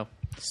there you go.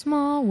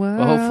 Small world.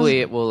 Well,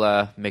 hopefully it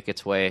will make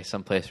its way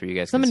someplace where you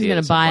guys Somebody's can see gonna it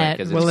at some buy point, it.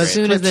 'cause it's Well, great. there's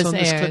soon as clips this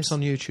there's airs. clips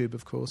on YouTube,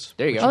 of course.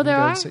 There you go. Oh, You there can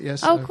go are? and see-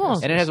 yes, Oh, there- cool.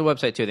 yes. And it has a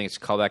website too. I think it's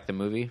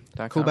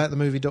callbackthemovie.com.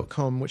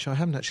 Callbackthemovie.com, which I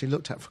haven't actually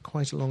looked at for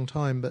quite a long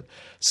time, but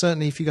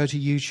certainly if you go to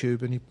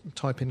YouTube and you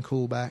type in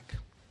Callback,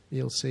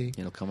 you'll see.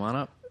 It'll come on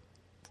up.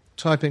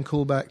 Type in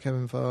Callback,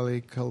 Kevin Farley,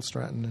 Cole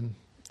Stratton, and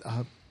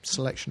a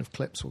selection of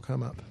clips will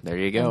come up. There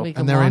you And go. we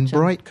can And they're in watch 'em.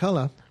 bright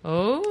colour,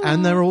 Oh.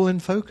 and they're all in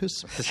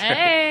focus.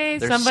 Hey,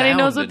 There's somebody sound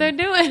knows what they're and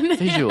doing.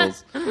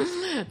 Visuals.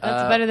 That's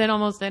better than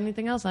almost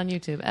anything else on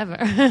YouTube ever.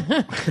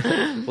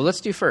 Well,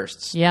 let's do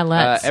firsts. Yeah,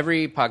 let's.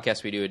 Every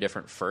podcast we do a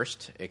different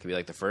first. It could be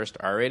like the first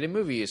R-rated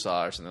movie you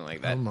saw or something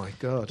like that. Oh my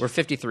God. We're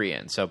 53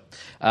 in. So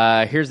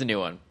here's the new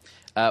one.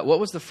 What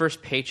was the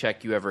first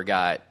paycheck you ever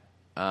got?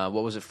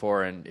 What was it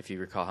for? And if you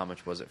recall, how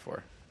much was it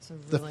for?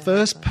 The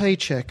first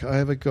paycheck I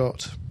ever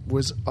got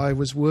was I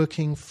was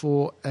working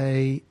for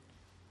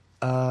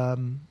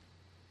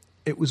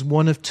it was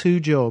one of 2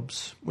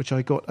 jobs which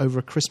I got over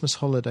a Christmas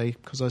holiday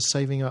because I was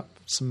saving up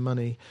some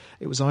money.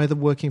 It was either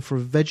working for a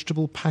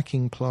vegetable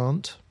packing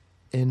plant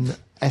in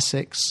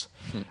Essex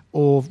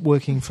or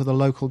working for the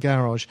local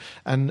garage.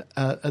 And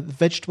at the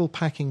vegetable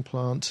packing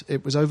plant,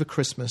 it was over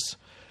Christmas.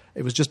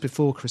 It was just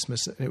before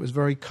Christmas. And it was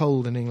very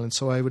cold in England,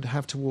 so I would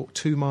have to walk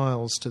 2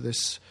 miles to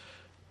this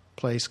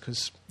place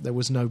because there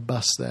was no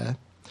bus there.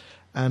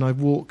 And I'd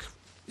walk,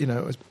 it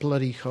was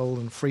bloody cold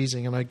and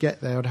freezing, and I'd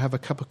get there, I'd have a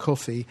cup of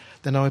coffee,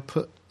 then I'd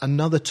put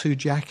another 2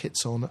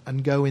 jackets on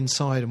and go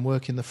inside and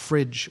work in the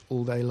fridge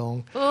all day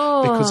long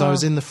because I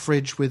was in the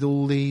fridge with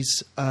all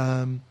these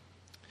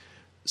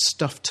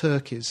stuffed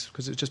turkeys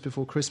because it was just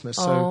before Christmas.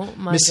 Oh, So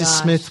my Mrs.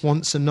 gosh. Smith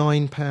wants a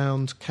 £9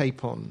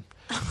 capon.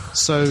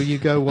 So you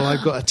go, well,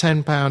 I've got a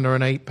 £10 or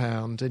an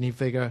 £8, and you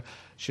figure,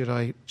 should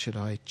I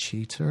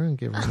cheat her and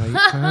give her an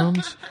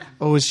 £8,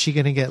 or is she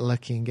going to get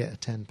lucky and get a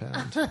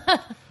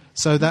 £10?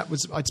 So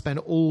I'd spend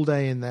all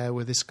day in there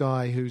with this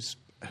guy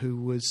who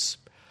was,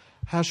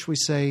 how should we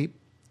say,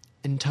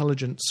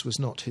 intelligence was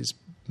not his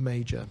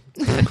major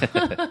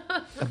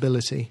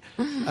ability,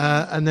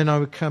 and then I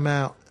would come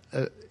out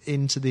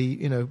into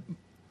the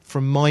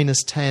from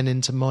 -10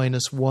 into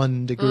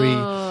 -1 degree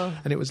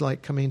and it was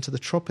like coming into the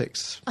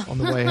tropics on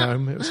the way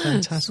home. It was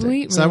fantastic.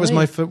 Sweet So that was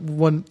my relief.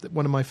 one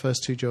of my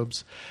first 2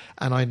 jobs,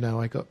 and I know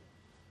I got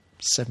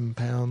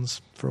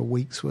 £7 for a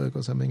week's work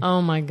or something.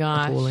 Oh my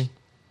gosh. Appalling.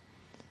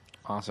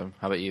 Awesome.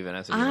 How about you,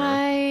 Vanessa? Do you remember?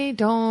 I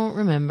don't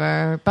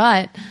remember,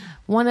 but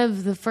one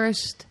of the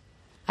first,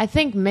 I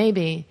think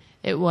maybe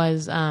it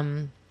was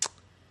a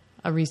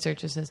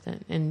research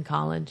assistant in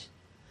college,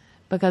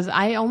 because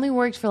I only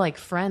worked for like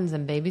friends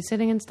and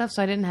babysitting and stuff,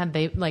 so I didn't have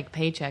like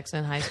paychecks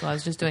in high school. I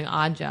was just doing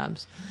odd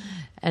jobs.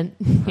 And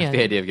yeah,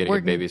 The idea of getting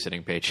working- a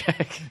babysitting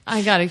paycheck.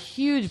 I got a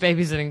huge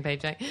babysitting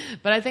paycheck,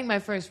 but I think my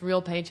first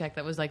real paycheck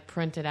that was like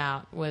printed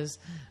out was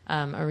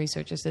a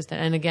research assistant.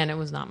 And again, it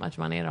was not much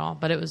money at all,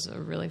 but it was a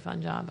really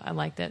fun job. I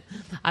liked it.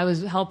 I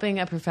was helping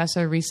a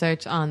professor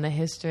research on the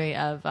history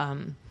of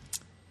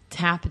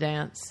tap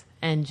dance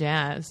and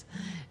jazz.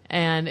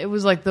 And it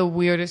was like the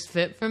weirdest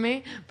fit for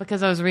me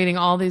because I was reading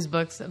all these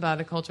books about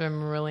a culture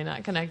I'm really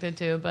not connected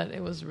to, but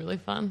it was really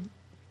fun.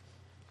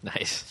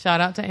 Nice.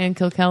 Shout out to Ann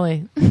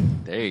Kilkelly.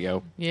 There you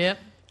go. Yep.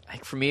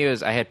 Like for me,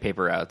 I had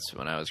paper routes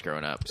when I was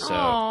growing up. So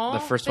Aw, the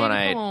first one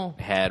painful.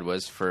 I had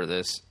was for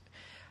this.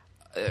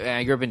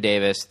 I grew up in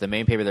Davis. The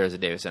main paper there was a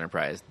Davis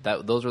Enterprise.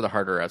 Those were the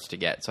harder routes to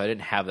get, so I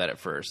didn't have that at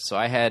first. So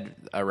I had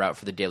a route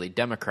for the Daily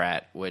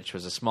Democrat, which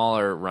was a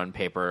smaller run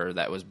paper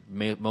that was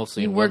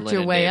mostly You in worked Woodland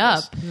your and way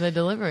Davis. up the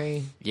delivery.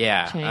 chain.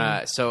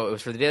 Yeah. So it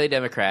was for the Daily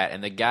Democrat,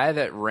 and the guy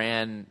that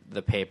ran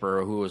the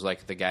paper, who was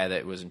like the guy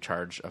that was in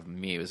charge of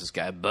me, was this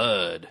guy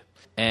Bud.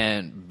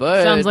 And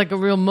Bud Sounds like a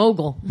real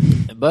mogul.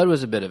 Bud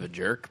was a bit of a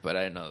jerk, but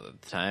I didn't know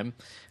at the time.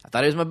 I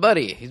thought he was my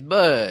buddy. He's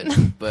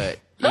Bud, but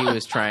he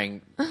was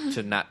trying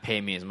to not pay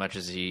me as much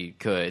as he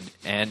could,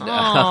 and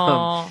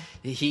Aw.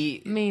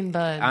 he Mean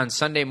Bud. on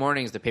Sunday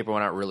mornings the paper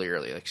went out really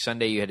early. Like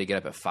Sunday, you had to get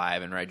up at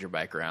 5 and ride your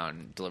bike around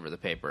and deliver the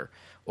paper,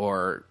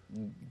 or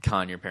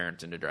con your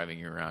parents into driving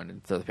you around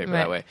and throw the paper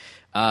that Right. way.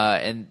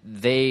 And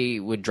they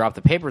would drop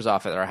the papers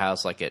off at our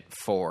house like at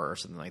 4 or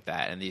something like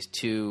that. And these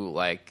two,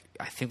 like,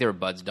 I think they were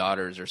Bud's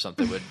daughters or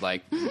something, would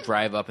like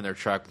drive up in their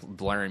truck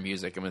blaring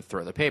music and would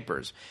throw the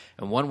papers.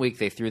 And one week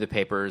they threw the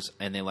papers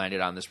and they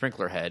landed on the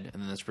sprinkler head,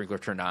 and then the sprinkler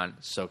turned on,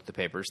 soaked the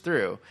papers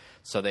through.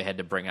 So they had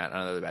to bring out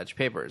another batch of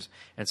papers.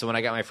 And so when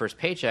I got my first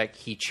paycheck,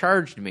 he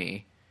charged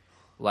me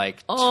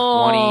like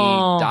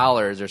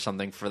 $20 or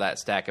something for that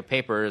stack of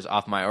papers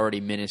off my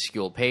already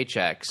minuscule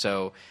paycheck.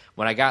 So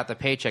when I got the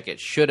paycheck, it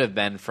should have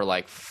been for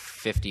like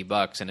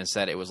 $50, and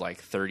instead it was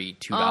like $32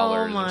 Oh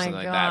or my something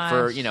like that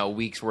for gosh. a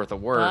week's worth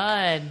of work.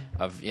 Bud.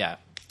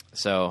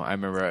 So I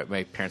remember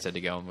my parents had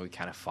to go, and we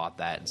kind of fought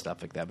that and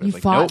stuff like that. But You it's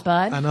like, fought, nope.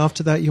 Bud? And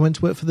after that, you went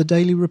to work for the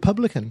Daily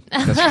Republican.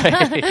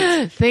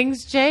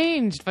 Things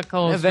changed for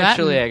Cole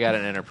Eventually, Stratton. I got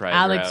an enterprise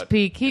Alex route,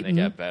 P. and Keaton.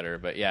 it got better.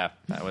 But yeah,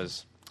 that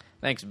was.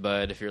 Thanks,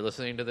 Bud. If you're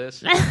listening to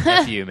this,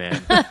 F you,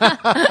 man.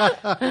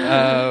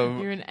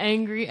 You're an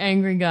angry,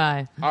 angry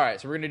guy. All right,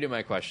 so we're going to do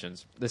my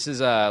questions. This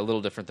is a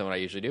little different than what I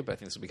usually do, but I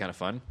think this will be kind of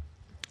fun.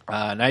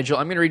 Nigel,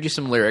 I'm going to read you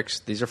some lyrics.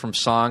 These are from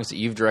songs that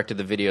you've directed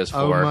the videos for.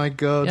 Oh my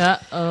God.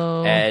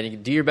 Uh-oh. And you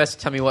can do your best to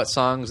tell me what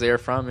songs they are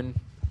from. And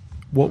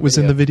What was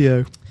in the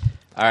video?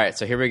 all right,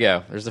 so here we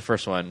go. There's the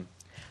first one.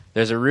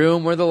 There's a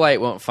room where the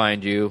light won't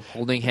find you.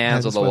 Holding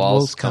hands while the Where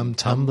walls come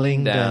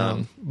tumbling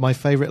down. My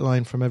favourite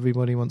line from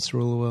Everybody Wants to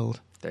Rule the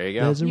World. There you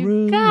go. There's a You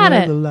room got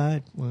where it. the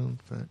light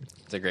won't find you.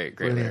 It's a great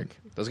Brilliant. lyric.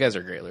 Those guys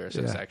are great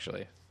lyricists, Yeah.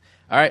 actually.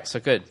 All right, so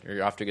good.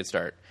 You're off to a good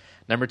start.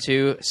 Number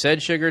 2,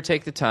 said sugar,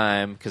 take the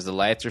time, because the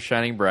lights are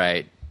shining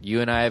bright.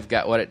 You and I have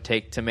got what it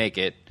take to make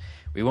it.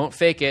 We won't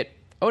fake it.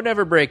 Oh,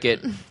 never break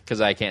it,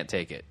 because I can't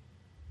take it.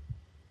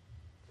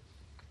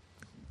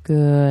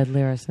 Good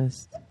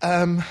lyricist.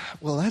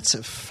 Well, that's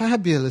a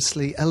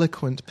fabulously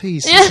eloquent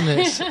piece, isn't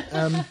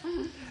it?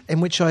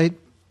 In which I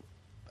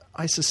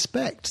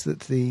suspect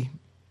that the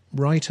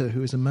writer,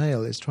 who is a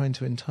male, is trying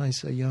to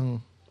entice a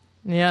young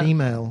Yeah.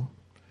 female.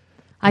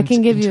 I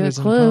can give into you a his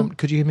clue. apartment.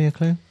 Could you give me a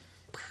clue?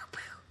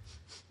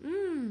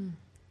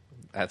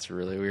 That's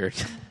really weird.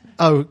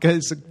 Oh,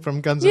 it's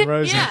from Guns N'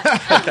 Roses.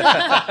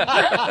 Yeah.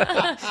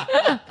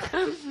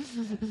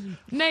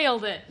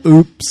 Nailed it.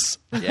 Oops.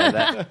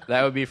 Yeah,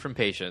 that would be from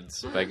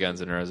Patience by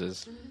Guns N'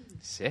 Roses.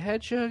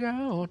 Said sugar,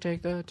 won't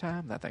take the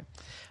time. That thing.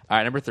 All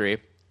right, number 3.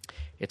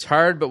 It's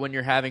hard, but when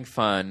you're having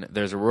fun,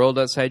 there's a world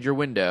outside your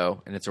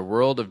window, and it's a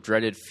world of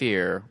dreaded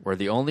fear, where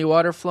the only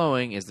water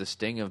flowing is the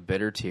sting of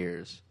bitter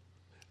tears.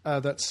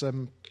 That's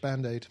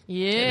Band-Aid.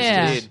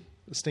 Yeah. Indeed.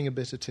 The Sting of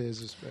Bitter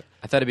Tears,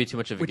 I thought it'd be too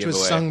much of a which giveaway.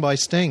 was sung by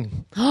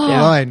Sting.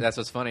 Yeah, line. that's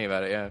what's funny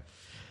about it, yeah.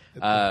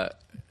 I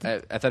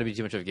thought it'd be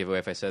too much of a giveaway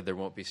if I said there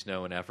won't be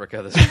snow in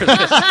Africa this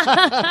Christmas.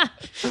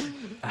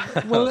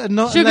 Well,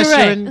 not Sugar unless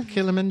Ray. you're in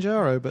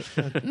Kilimanjaro, but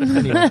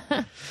anyway.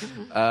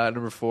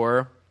 Number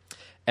 4.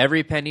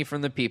 Every penny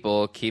from the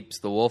people keeps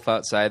the wolf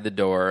outside the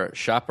door.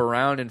 Shop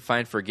around and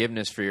find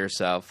forgiveness for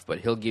yourself,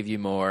 but he'll give you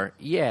more.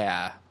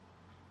 Yeah.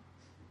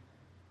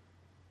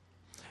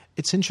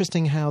 It's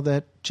interesting how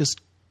they're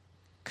just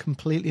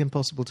completely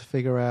impossible to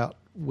figure out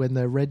when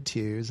they're read to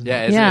you, isn't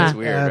Yeah, it? Yeah. it's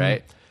weird,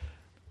 right?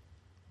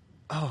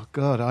 Oh,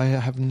 God, I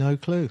have no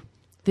clue.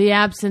 the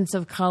absence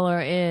of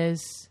color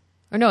is,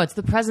 or no, it's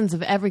the presence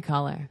of every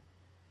color.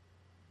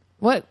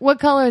 What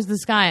color is the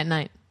sky at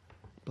night?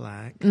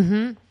 Black.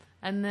 And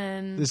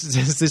then Is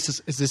this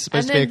and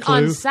supposed to be a then clue?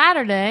 on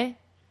Saturday,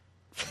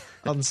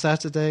 On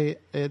Saturday,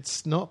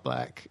 it's not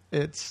black.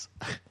 It's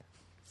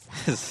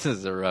This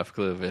is a rough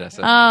clue,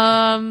 Vanessa.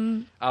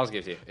 um, I'll just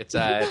give it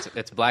to you.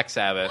 It's Black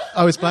Sabbath,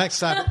 it's Black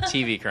Sabbath.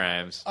 TV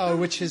crimes. Oh,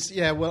 which is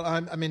well.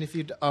 I mean, if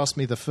you'd asked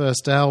me the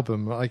first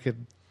album, I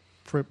could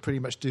pretty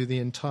much do the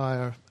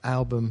entire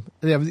album.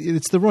 Yeah,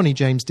 it's the Ronnie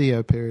James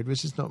Dio period,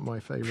 which is not my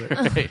favorite.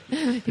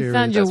 you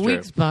found your That's weak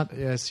true. spot.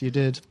 Yes, you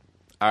did.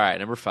 All right,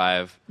 number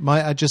 5.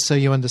 Just so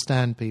you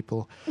understand,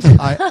 people,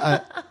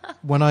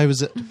 when I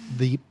was at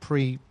the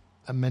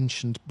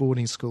mentioned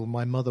boarding school,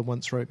 my mother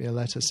once wrote me a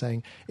letter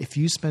saying, if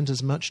you spent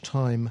as much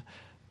time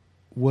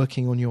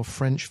working on your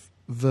French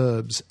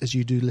verbs as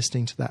you do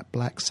listening to that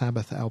Black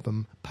Sabbath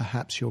album,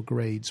 perhaps your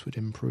grades would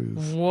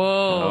improve.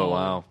 Whoa! Oh,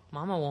 wow.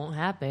 Mama won't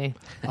happy.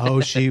 Oh,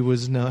 she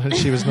was not a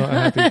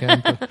happy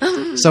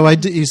camper. So I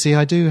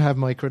do have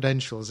my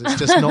credentials. It's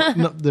just not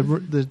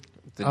the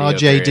The Dio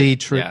RJD period.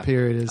 trip Yeah.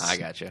 period is. I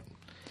got you.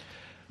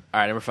 All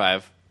right, number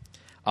 5.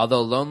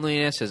 Although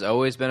loneliness has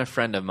always been a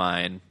friend of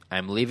mine,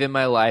 I'm leaving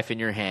my life in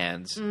your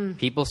hands.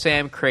 People say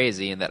I'm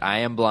crazy and that I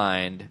am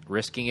blind,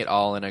 risking it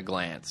all in a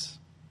glance.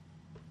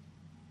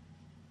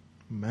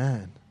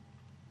 Man,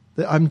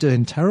 I'm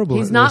doing terrible.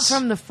 He's at not this.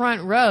 from the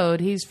front road.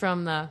 He's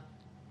from the.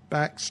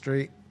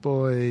 Backstreet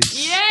Boys.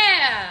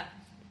 Yeah.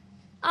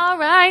 All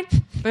right.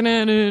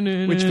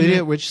 Which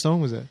video? Which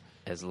song was it?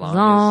 As As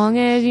long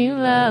as you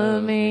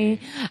love me.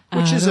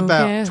 Which I is don't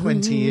about care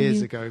 20 who years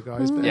you- ago,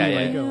 guys. But Yeah,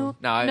 anyway, yeah. go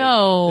on.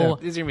 No.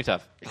 These are going to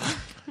be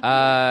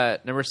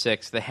tough. Number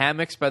 6. The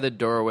hammocks by the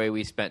doorway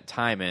we spent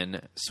time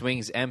in,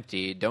 swings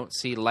empty, don't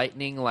see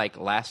lightning like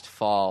last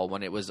fall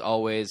when it was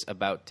always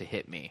about to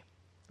hit me.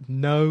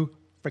 No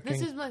This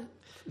freaking. is my.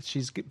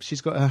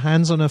 She's got her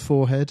hands on her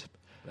forehead.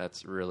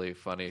 That's really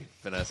funny,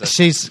 Vanessa.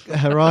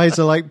 Her eyes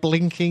are like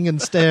blinking and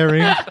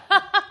staring.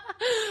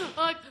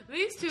 Look,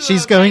 these two.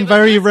 She's are going okay, but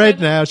very this red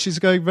one- now. She's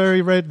going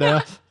very red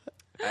now.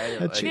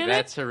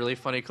 That's a really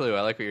funny clue.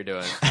 I like what you're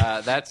doing.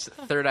 That's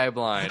Third Eye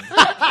Blind.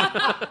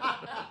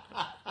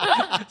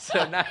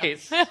 So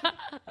nice.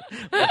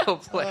 Well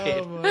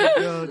played. Oh my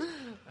god!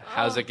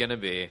 How's it going to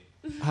be?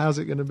 How's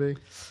it going to be?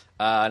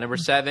 Number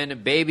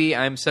 7, baby,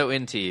 I'm so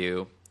into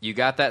you. You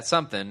got that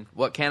something.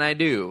 What can I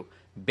do?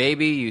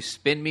 Baby, you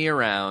spin me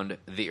around.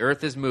 The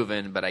earth is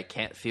moving, but I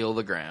can't feel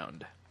the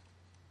ground.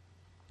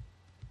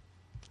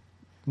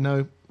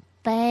 No.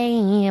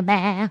 Baby,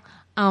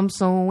 I'm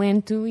so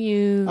into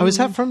you. Oh, is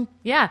that from?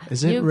 Yeah.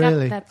 Is it you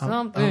really? Got that Oh,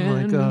 something. oh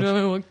my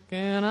God. What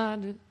can I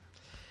do?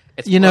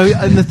 It's You know,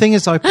 and the thing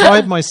is, I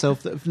pride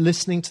myself that of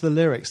listening to the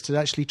lyrics to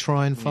actually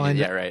try and find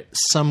Yeah, right.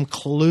 some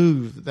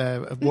clue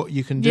there of what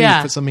you can do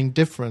Yeah. for something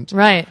different.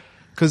 Right.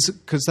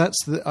 Because that's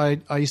I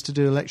used to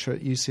do a lecture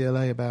at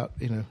UCLA about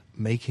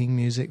making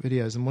music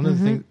videos, and one of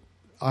the things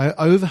I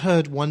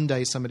overheard one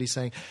day somebody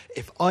saying,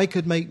 if I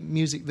could make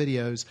music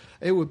videos,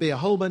 it would be a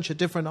whole bunch of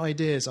different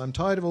ideas. I'm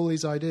tired of all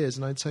these ideas.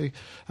 And I'd say,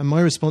 and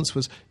my response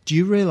was, do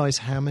you realize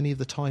how many of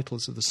the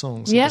titles of the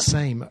songs are Yep. the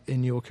same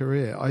in your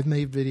career? I've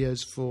made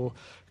videos for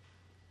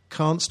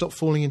Can't Stop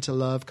Falling Into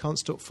Love, Can't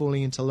Stop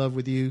Falling Into Love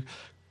with You,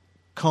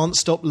 Can't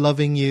Stop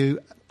Loving You,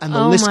 and the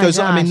Oh list my goes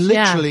on. I mean, gosh,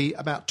 yeah. literally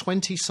about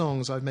 20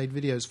 songs I've made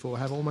videos for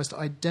have almost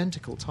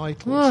identical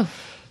titles.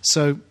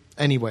 So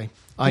anyway,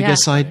 I Yeah.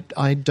 guess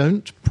I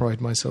don't pride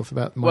myself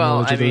about my Well,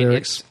 knowledge I of the mean,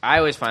 lyrics. I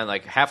always find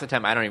like half the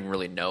time I don't even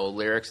really know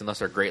lyrics unless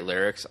they're great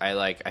lyrics.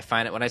 I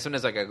find it when I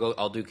sometimes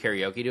I'll do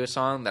karaoke to a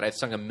song that I've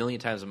sung a million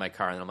times in my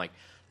car, and I'm like,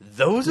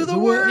 those are the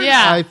words.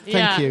 Yeah. Thank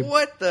yeah. you.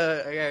 What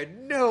the? I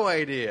had no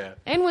idea.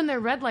 And when they're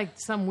read like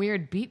some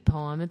weird beat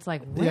poem, it's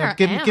like, where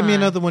Give am me I?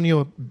 another one of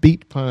your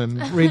beat poem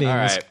readings, All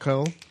right.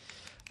 Cole.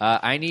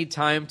 I need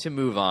time to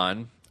move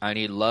on. I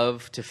need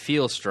love to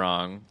feel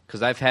strong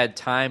because I've had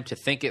time to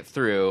think it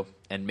through,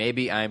 and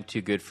maybe I'm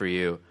too good for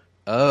you.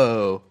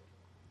 Oh,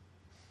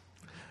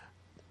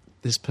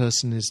 This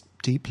person is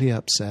deeply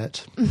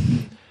upset.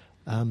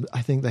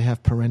 I think they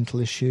have parental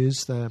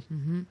issues. They're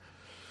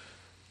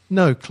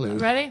no clue.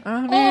 Ready?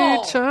 I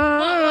need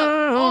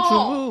time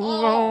to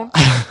move on.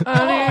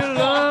 I need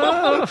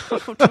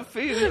love to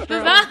feel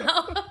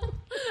strong.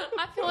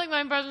 I feel like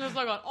my impression is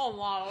like, oh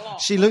my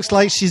lord. She looks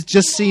like she's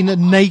just seen a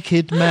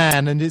naked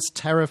man and it's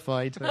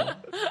terrified her.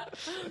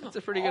 That's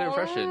a pretty good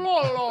impression.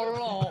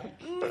 Oh,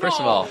 First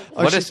of all,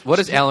 she- what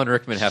does Alan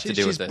Rickman have to do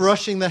She's with this?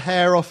 brushing the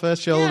hair off her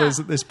shoulders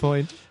Yeah. at this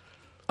point.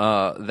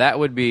 That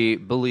would be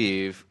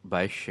 "Believe"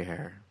 by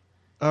Cher.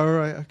 All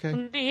right, okay.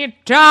 Need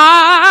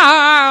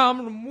time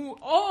to move.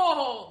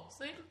 Oh,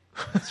 see?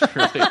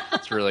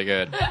 It's really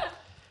good.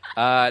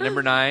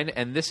 Number 9,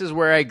 and this is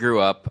where I grew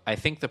up. I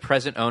think the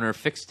present owner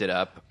fixed it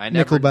up. I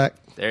never. Nickelback.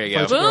 There you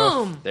go. Photograph.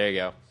 Boom. There you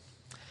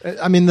go.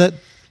 I mean,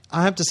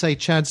 I have to say,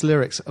 Chad's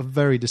lyrics are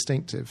very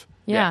distinctive.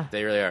 Yeah.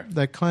 They really are.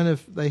 They're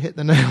they hit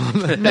the nail on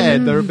the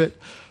head. They're a bit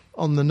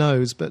on the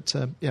nose, but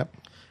yeah.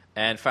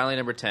 And finally,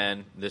 number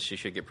 10, this you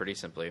should get pretty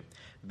simply.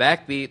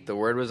 Backbeat, the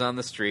word was on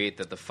the street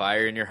that the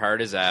fire in your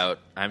heart is out.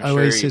 I'm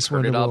Oasis, sure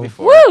you've heard it all Wonderwall.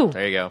 before. Woo!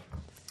 There you go.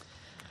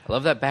 I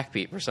love that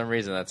backbeat. For some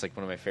reason, that's like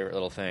one of my favorite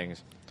little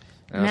things.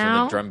 And that's when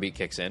Now- the drum beat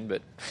kicks in,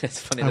 but it's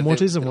funny. And that what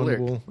the- is a the lyric-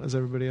 Wonderwall, as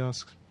everybody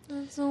asks?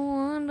 It's a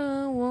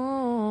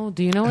Wonderwall.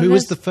 Do you know what Who it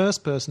was is? the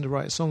first person to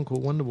write a song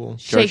called Wonderwall?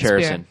 George Shakespeare.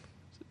 Harrison.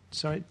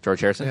 Sorry? George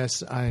Harrison?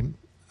 Yes,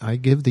 I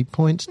give the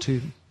point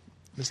to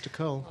Mr.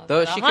 Cole.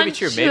 Though she could be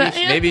true. Maybe,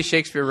 Yeah. maybe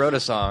Shakespeare wrote a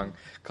song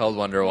called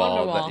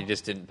Wonderwall, but he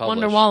just didn't publish.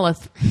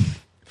 Wonderwalleth.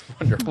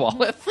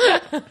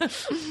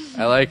 Wonderwalleth.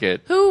 I like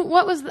it.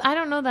 What was... I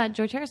don't know that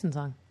George Harrison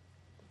song.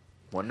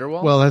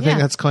 Wonderwall? Well, I think Yeah.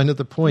 that's kind of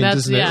the point,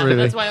 isn't it, really?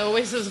 That's why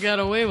Oasis got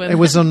away with it. It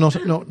was on not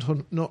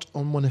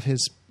on one of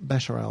his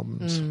better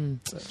albums.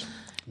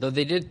 Though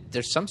they did,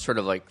 there's some sort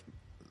of like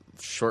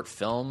short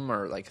film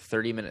or like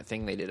 30-minute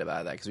thing they did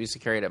about that because we used to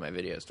carry it at my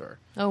video store.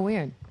 Oh,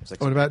 weird. It was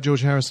like What about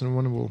George Harrison and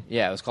Wonderwall?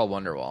 yeah, it was called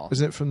Wonderwall.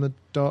 Is it from the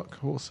Dark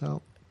Horse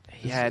album?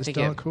 Yeah, I Is think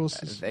Dark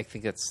Horse? I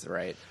think that's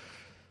right.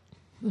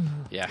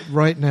 Yeah.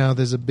 Right now,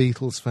 there's a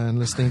Beatles fan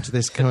listening to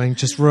this going,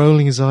 just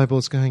rolling his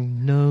eyeballs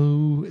going,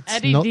 no, it's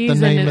Eddie not Deezen the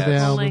name of is the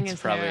pulling album. his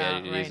Probably hair out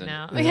Eddie right Deezen.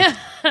 now.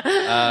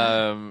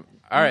 Yeah.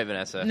 All right,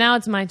 Vanessa. Now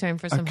it's my turn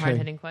for some Okay.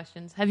 hard-hitting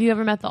questions. Have you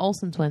ever met the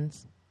Olsen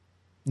twins?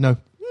 No.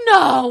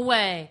 No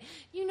way.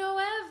 You know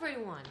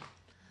everyone.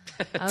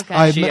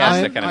 Okay. She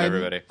asked that kind of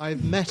everybody.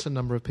 I've met a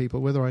number of people.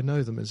 Whether I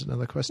know them is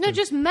another question. No,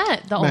 just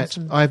met the met.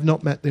 Olsen. I've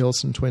not met the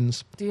Olsen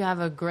twins. Do you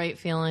have a great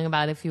feeling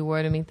about if you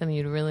were to meet them,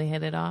 you'd really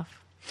hit it off?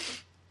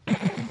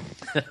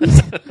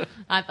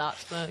 I thought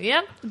so.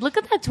 Yep. Look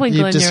at that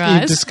twinkle in your You've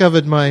eyes.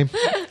 discovered my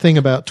thing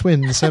about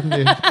twins, haven't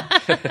you?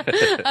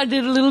 I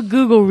did a little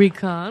Google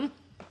recon.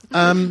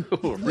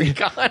 Ooh,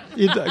 Recon.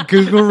 You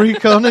Google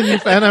recon and you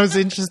found I was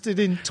interested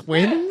in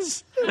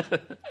twins?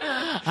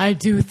 I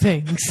do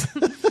things.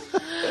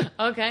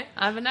 Okay,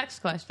 I have a next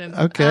question.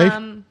 Okay.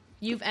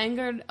 You've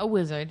angered a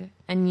wizard,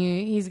 and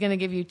he's going to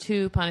give you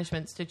two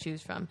punishments to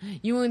choose from.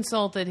 You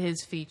insulted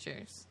his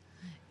features.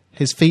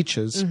 His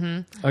features.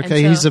 Mm-hmm. Okay,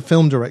 And he's so- a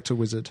film director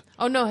wizard.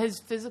 Oh, no, his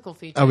physical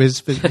features. Oh, his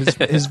visage.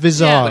 But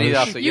he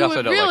also, you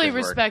would don't really like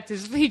his respect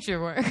his feature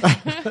work.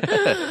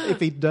 If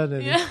he'd done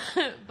it.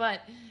 Yeah.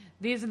 But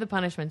these are the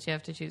punishments you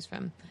have to choose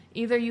from.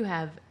 Either you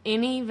have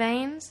any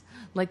veins,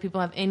 like people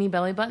have any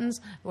belly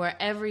buttons, where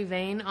every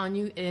vein on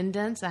you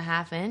indents a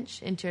 ½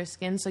 inch into your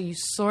skin, so you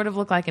sort of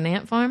look like an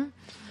ant farm.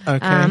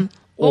 Okay.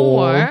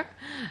 Or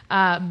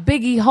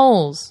biggie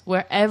holes,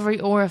 where every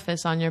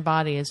orifice on your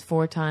body is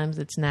 4 times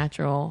its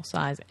natural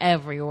size.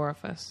 Every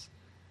orifice.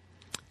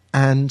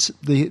 And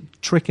the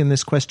trick in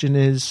this question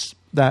is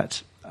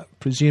that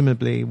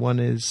presumably one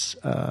is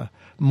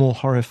more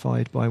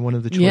horrified by one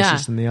of the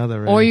choices than the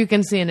other. Or and- you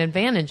can see an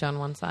advantage on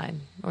one side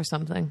or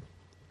something.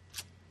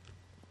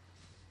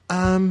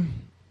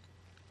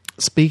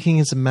 Speaking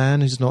as a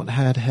man who's not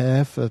had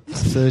hair for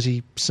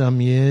 30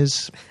 some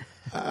years,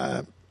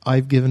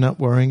 I've given up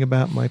worrying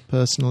about my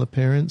personal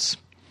appearance.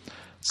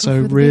 So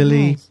for the big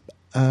really,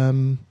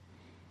 holes.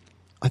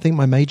 I think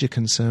my major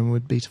concern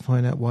would be to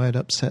find out why I'd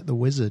upset the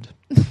wizard.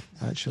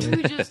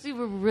 Actually, You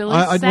were really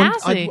I'd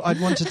sassy.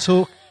 want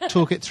to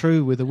talk it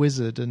through with a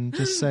wizard and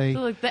just say,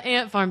 Like the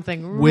ant farm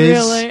thing. Wiz,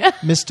 Really?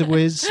 Mr.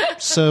 Wiz,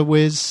 Sir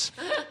Wiz,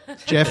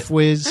 Jeff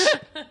Wiz.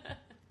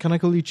 Can I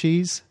call you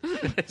Cheese?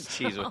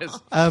 Cheese whiz.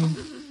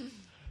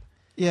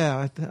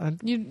 Yeah,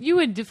 You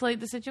would deflate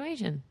the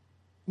situation.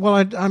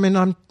 well, I mean,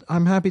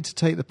 I'm happy to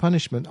take the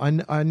punishment.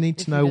 I need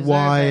If to you know deserve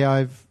why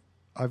it.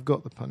 I've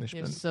got the You're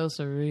punishment. so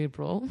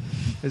cerebral.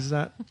 Is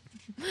that?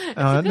 good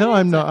No,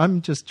 I'm answer. not.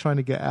 I'm just trying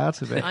to get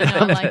out of it. I know,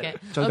 I like it.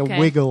 Trying Okay. to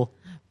wiggle.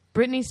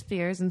 Britney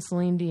Spears and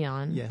Celine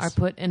Dion Yes. are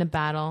put in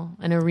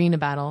an arena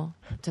battle,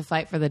 to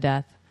fight for the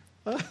death.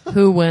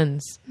 Who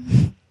wins?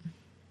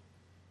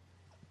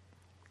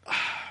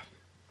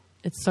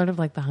 It's sort of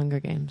like the Hunger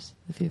Games,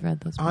 if you've read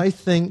those. I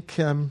think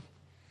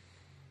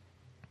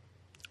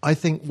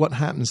what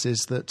happens is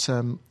that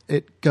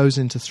it goes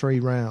into 3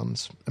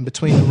 rounds, and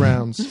between the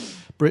rounds,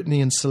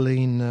 Britney and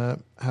Celine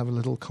have a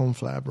little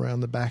conflab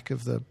around the back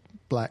of the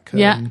black curtain,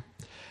 Yeah.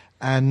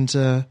 and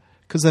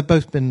because they've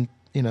both been,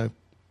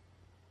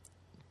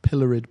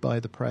 pilloried by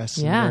the press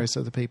and Yeah. various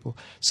other people,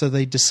 so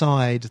they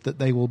decide that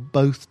they will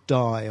both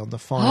die on the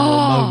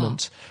final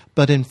moment,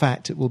 but in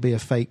fact it will be a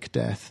fake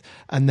death,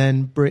 and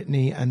then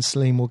Britney and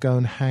Celine will go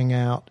and hang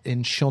out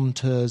in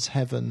Chanteur's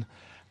heaven,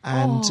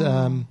 and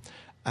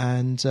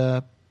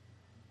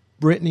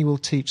Britney will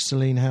teach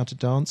Celine how to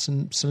dance,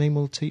 and Celine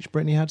will teach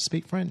Britney how to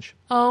speak French.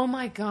 Oh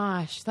my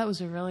gosh, that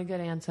was a really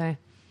good answer.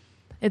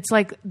 It's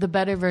like the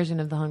better version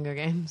of the Hunger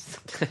Games.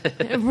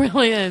 It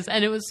really is,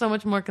 and it was so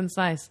much more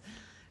concise.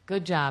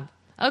 Good job.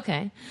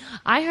 Okay.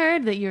 I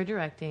heard that you're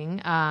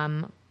directing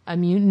a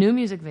new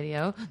music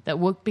video that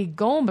Whoopi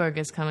Goldberg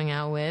is coming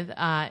out with.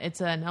 It's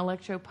an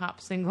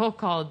electro-pop single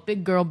called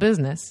Big Girl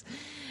Business.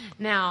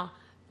 Now,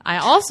 I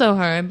also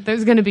heard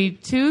there's going to be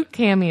 2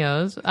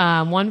 cameos,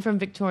 one from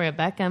Victoria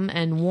Beckham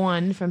and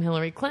one from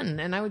Hillary Clinton.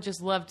 And I would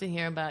just love to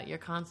hear about your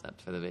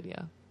concept for the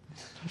video.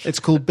 It's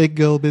called Big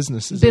Girl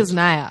Business. Is it?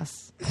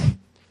 Business.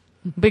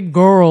 Big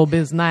girl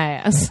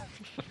business.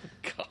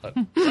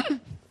 God.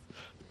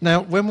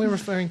 Now, when we're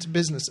referring to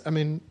business, I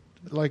mean,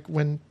 like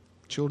when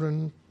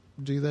children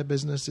do their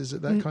business, is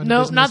it that kind of No,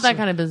 business? not that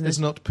kind of business. It's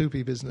not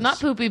poopy business. Not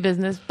poopy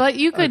business, but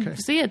you could Okay.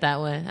 see it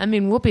that way. I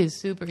mean, Whoopi is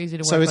super easy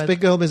to work So it's with.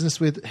 big girl business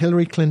with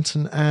Hillary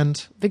Clinton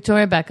and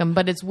Victoria Beckham,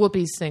 but it's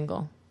Whoopi's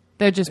single.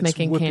 They're just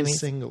making Whoopi's cameos.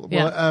 single.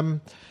 Yeah.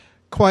 Well,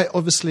 quite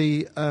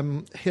obviously,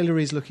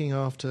 Hillary's looking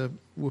after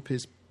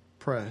Whoopi's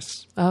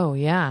press, Oh,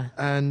 yeah.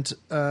 and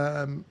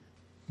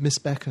Miss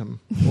Beckham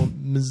or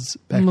Ms.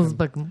 Beckham, Ms.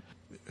 Beckham.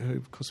 who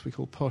of course we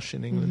call posh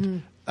in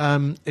England,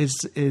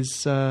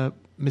 is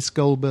Miss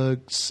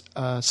Goldberg's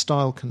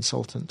style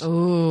consultant.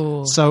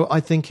 Ooh. So I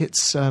think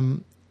it's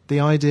the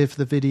idea for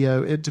the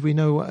video. Do we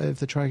know if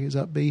the track is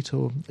upbeat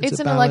or It's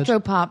a an ballad?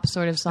 electro-pop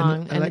sort of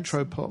song. and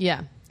electro-pop.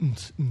 Yeah.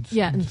 Mm.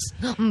 Yeah.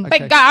 Okay.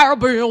 Big girl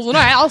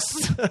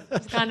business.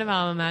 That's kind of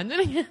how I'm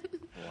imagining it.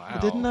 I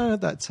didn't know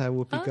that's how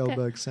Whoopi Okay.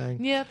 Goldberg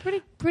sang. Yeah,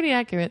 pretty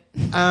accurate.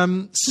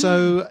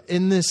 So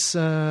in this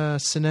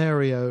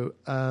scenario,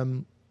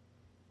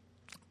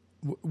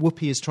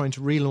 Whoopi is trying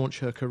to relaunch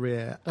her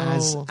career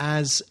Oh.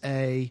 as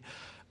a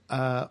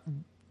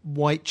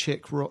white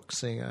chick rock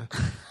singer,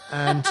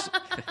 and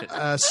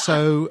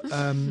so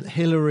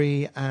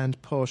Hillary and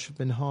Posh have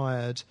been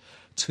hired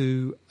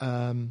to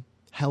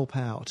help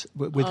out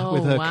with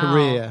her wow.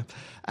 career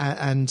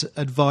and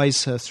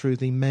advise her through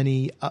the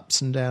many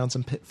ups and downs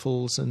and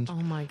pitfalls and Oh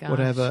my gosh.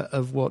 whatever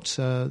of what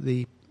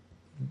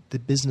the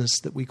business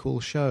that we call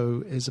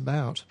show is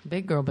about.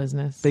 Big girl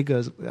business.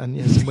 Bigger, and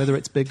yes, and whether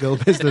it's big girl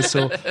business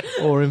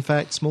or in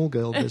fact small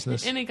girl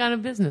business. Any kind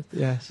of business.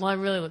 Yes. Well, I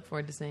really look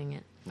forward to seeing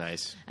it.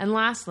 Nice. And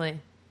lastly,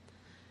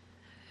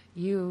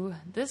 you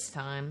this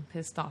time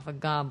pissed off a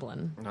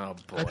goblin. Oh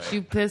boy. But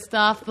you pissed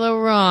off the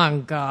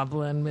wrong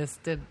goblin,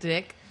 Mr.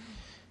 Dick.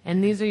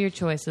 And these are your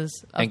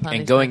choices of And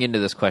punishment. going into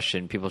this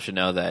question, people should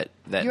know that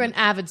You're an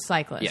avid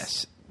cyclist.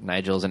 yes,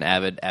 Nigel's an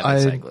avid I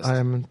cyclist.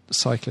 am a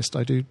cyclist.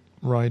 I do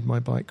ride my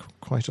bike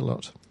quite a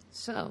lot.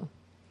 So,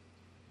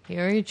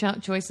 here are your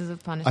choices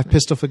of punishment. I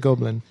pissed off a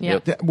goblin.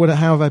 Yep.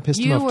 How have I pissed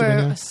him You off? Do we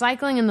know? were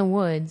cycling in the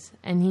woods,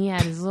 and he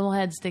had his little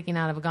head sticking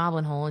out of a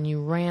goblin hole, and you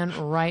ran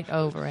right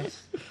over it.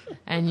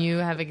 And you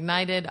have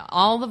ignited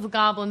all of the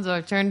goblins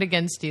are turned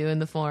against you in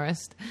the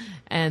forest,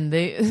 and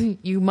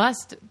you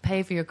must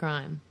pay for your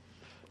crime.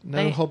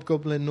 No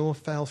hobgoblin nor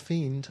foul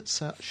fiend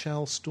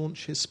shall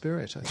staunch his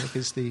spirit, I think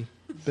is the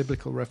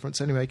biblical reference.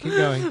 Anyway, keep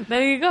going.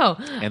 There you go.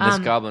 and this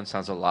goblin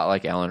sounds a lot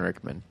like Alan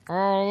Rickman.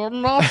 Oh, you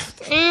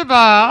must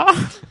either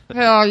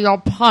hear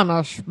your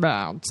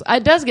punishment.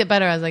 It does get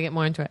better as I get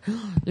more into it.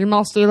 You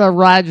must either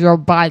ride your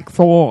bike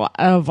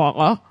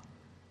forever,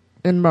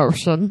 in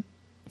motion,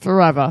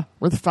 forever,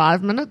 with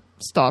 5-minute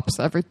stops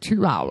every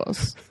 2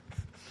 hours.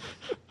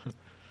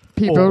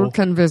 People Or-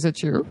 can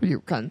visit you.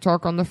 You can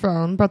talk on the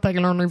phone, but they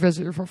can only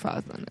visit you for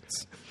 5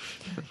 minutes.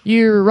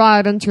 You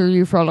ride until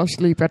you fall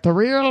asleep at the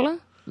wheel.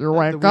 You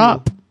wake The wheel,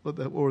 up.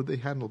 or the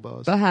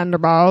handlebars. The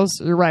handlebars,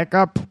 you wake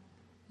up,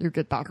 you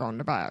get back on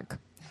the bike.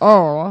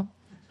 Or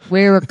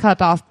we will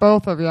cut off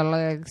both of your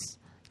legs,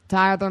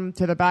 tie them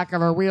to the back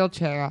of a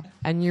wheelchair,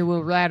 and you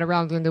will ride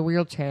around in the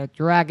wheelchair,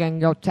 dragging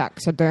your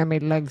taxidermy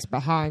legs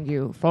behind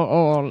you for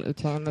all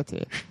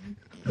eternity.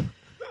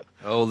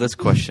 Oh, this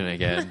question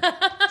again.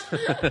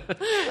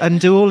 And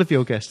do all of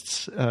your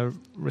guests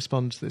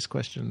respond to this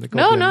question? The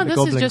No, goblin, the this is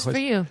goblin just for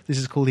question. you. This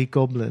is called the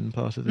goblin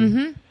part of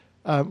the...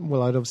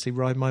 well, I'd obviously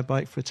ride my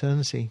bike for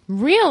eternity.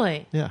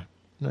 Really? Yeah,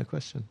 no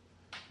question.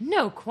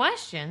 No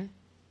question.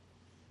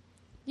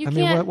 You I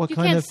mean, can't, what you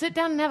kind can't of- sit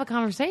down and have a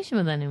conversation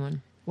with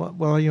anyone. Well,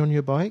 are you on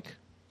your bike?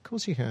 Of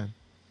course you can.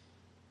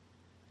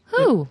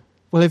 Who?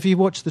 Well, if you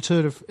watch the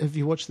Tour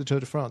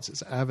de France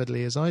as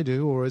avidly as I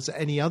do, or as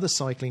any other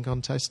cycling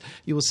contest,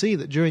 you will see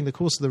that during the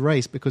course of the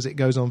race, because it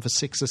goes on for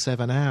 6 or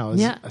 7 hours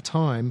Yeah. a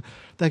time,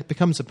 there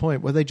becomes a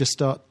point where they just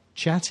start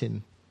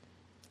chatting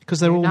because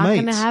they're You're all not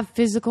mates. going to have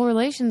physical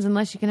relations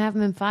unless you can have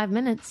them in 5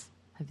 minutes.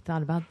 Have you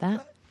thought about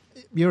that?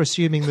 You're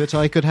assuming that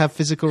I could have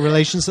physical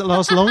relations that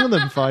last longer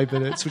than 5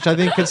 minutes, which I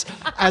think is,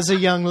 as a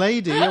young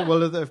lady,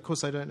 well, of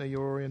course, I don't know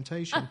your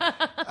orientation.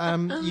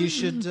 You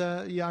should,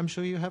 I'm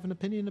sure you have an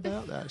opinion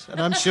about that. And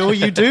I'm sure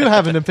you do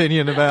have an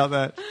opinion about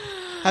that.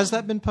 Has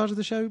that been part of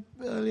the show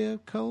earlier,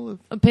 Cole?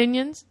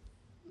 Opinions?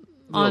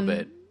 A little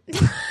bit.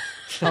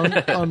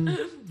 On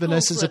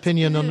Vanessa's Full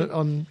opinion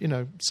on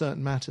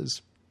certain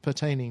matters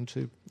pertaining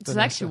to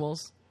Vanessa?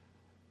 Sexuals.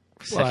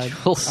 Well,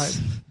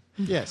 Sexuals.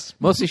 Yes.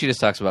 Mostly she just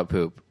talks about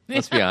poop.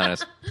 Let's be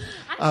honest.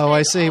 Oh,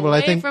 I see. Well, I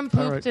Away think from poop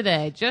all right.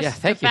 today. Just Yeah,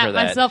 thank to you pat for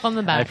that. myself on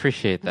the back. I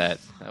appreciate that.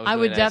 That was I really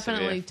would nice of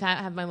definitely you.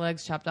 have my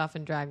legs chopped off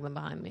and drag them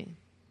behind me.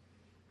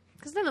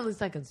 Because then at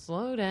least I could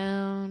slow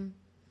down.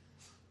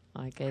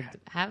 I could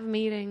have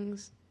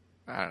meetings.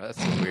 I don't know.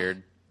 That's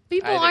weird.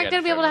 People I think aren't I'd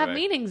going to be able to have prefer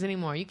my- meetings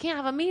anymore. You can't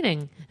have a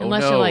meeting Oh,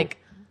 unless no. you're like,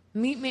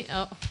 meet me.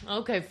 Oh,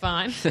 okay,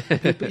 fine.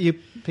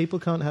 People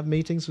can't have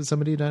meetings with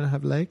somebody who don't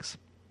have legs.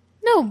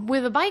 No,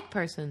 with a bike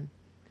person.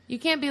 You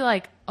can't be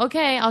like,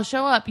 okay, I'll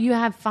show up. You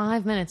have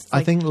 5 minutes. It's I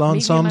like, think meet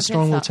Lance me at my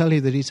Armstrong pit will stop. tell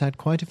you that he's had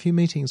quite a few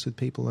meetings with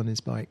people on his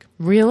bike.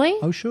 Really?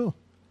 Oh, sure.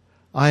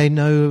 I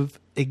know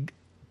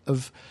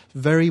of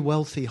very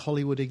wealthy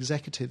Hollywood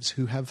executives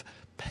who have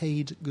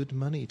paid good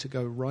money to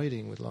go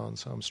riding with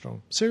Lance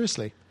Armstrong.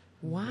 Seriously.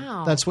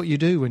 Wow. That's what you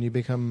do when you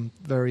become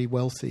very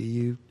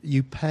wealthy.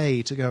 You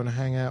pay to go and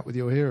hang out with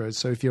your heroes.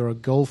 So if you're a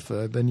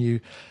golfer, then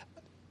it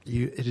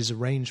is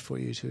arranged for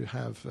you to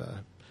have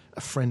a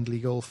friendly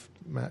golf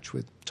match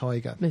with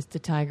Tiger. Mr.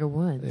 Tiger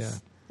Woods. Yeah,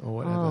 or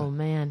whatever. Oh,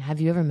 man.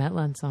 Have you ever met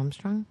Lance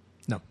Armstrong?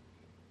 No.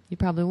 You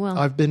probably will.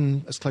 I've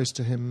been as close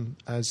to him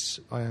as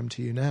I am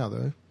to you now,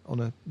 though, on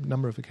a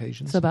number of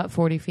occasions. So about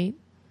 40 feet.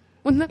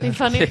 Wouldn't that be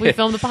funny if we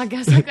filmed the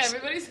podcast like that?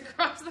 Everybody's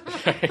across the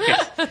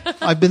room.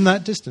 I've been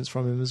that distance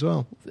from him as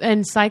well.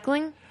 And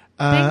cycling?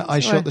 I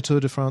Things, or- shot the Tour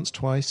de France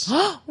twice.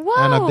 Whoa!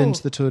 And I've been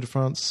to the Tour de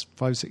France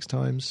 5-6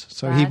 times.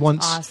 So he That's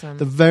once, awesome.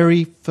 the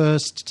very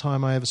first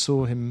time I ever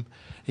saw him,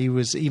 he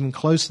was even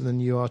closer than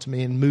you are to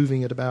me and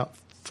moving at about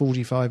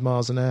 45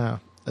 miles an hour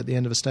at the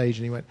end of a stage.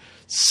 And he went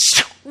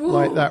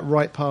like that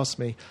right past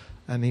me.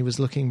 And he was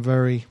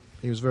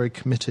very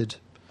committed.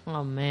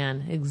 Oh,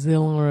 man.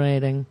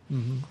 Exhilarating.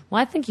 Mm-hmm.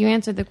 Well, I think you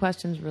answered the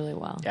questions really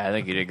well. Yeah, I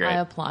think you did great. I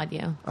applaud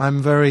you.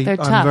 I'm very They're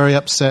tough.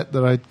 upset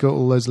that I got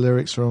all those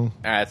lyrics wrong.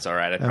 That's all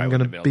right. I probably I'm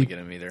wouldn't going be to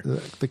able to beat get them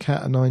either. the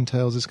cat of nine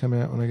tails is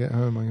coming out when I get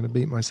home. I'm going to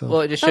beat myself.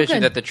 Well, it just shows you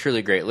good. that the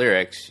truly great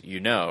lyrics you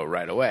know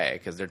right away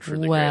because they're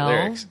truly Well- great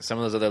lyrics. Some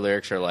of those other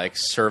lyrics are like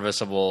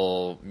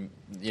serviceable,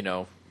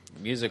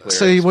 music lyrics.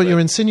 So what but you're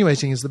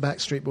insinuating is the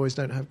Backstreet Boys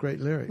don't have great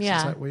lyrics. Yeah.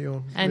 Is that where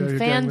you're And where you're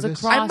fans going with this?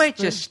 across- I might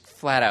the- just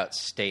flat out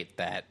state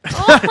that.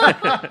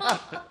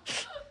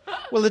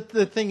 Well,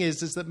 the thing is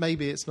that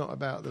maybe it's not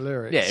about the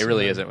lyrics. Yeah, it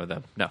really isn't with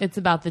them. No. It's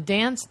about the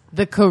dance,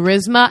 the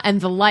charisma,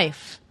 and the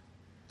life.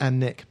 And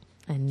Nick,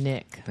 And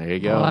Nick. There you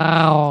go.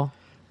 Wow.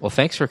 Well,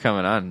 thanks for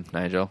coming on,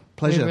 Nigel.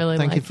 pleasure. really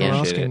Thank you like for it.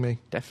 Appreciate asking it. me.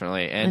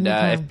 Definitely. And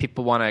Anytime. if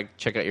people want to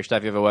check out your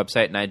stuff, you have a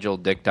website,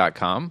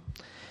 nigeldick.com,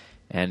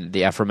 and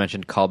the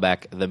aforementioned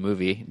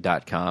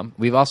callbackthemovie.com.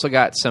 We've also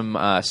got some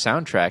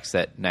soundtracks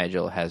that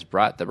Nigel has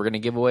brought that we're going to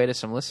give away to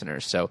some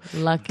listeners. So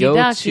Lucky go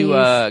duckies. to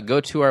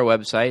our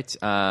website.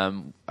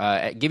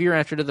 Give your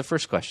answer to the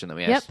first question that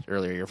we asked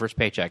earlier, your first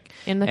paycheck.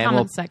 In the and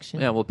comments section.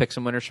 Yeah, we'll pick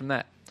some winners from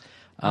that.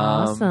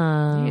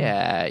 Awesome.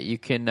 Yeah, you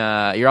can.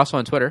 You're also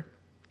on Twitter.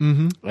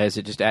 Mm-hmm. Is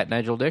it just at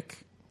Nigel Dick?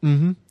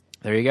 Mm-hmm.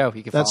 There you go.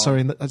 You can That's follow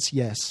him. sorry. That's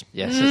yes.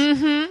 Yes.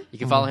 You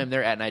can follow him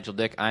there at Nigel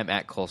Dick. I'm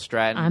at Cole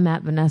Stratton. I'm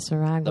at Vanessa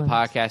Ragland. The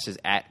podcast is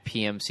at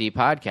PMC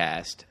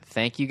Podcast.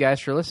 Thank you guys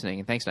for listening,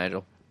 and thanks,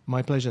 Nigel.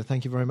 My pleasure.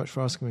 Thank you very much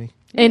for asking me.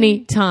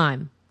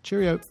 Anytime.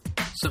 Cheerio.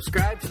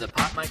 Subscribe to the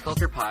Pop My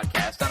Culture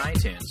Podcast on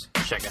iTunes.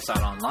 Check us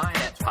out online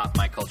at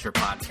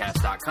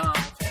popmyculturepodcast.com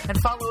and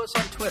follow us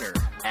on Twitter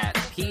at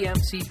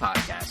PMC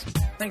Podcast.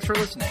 Thanks for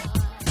listening.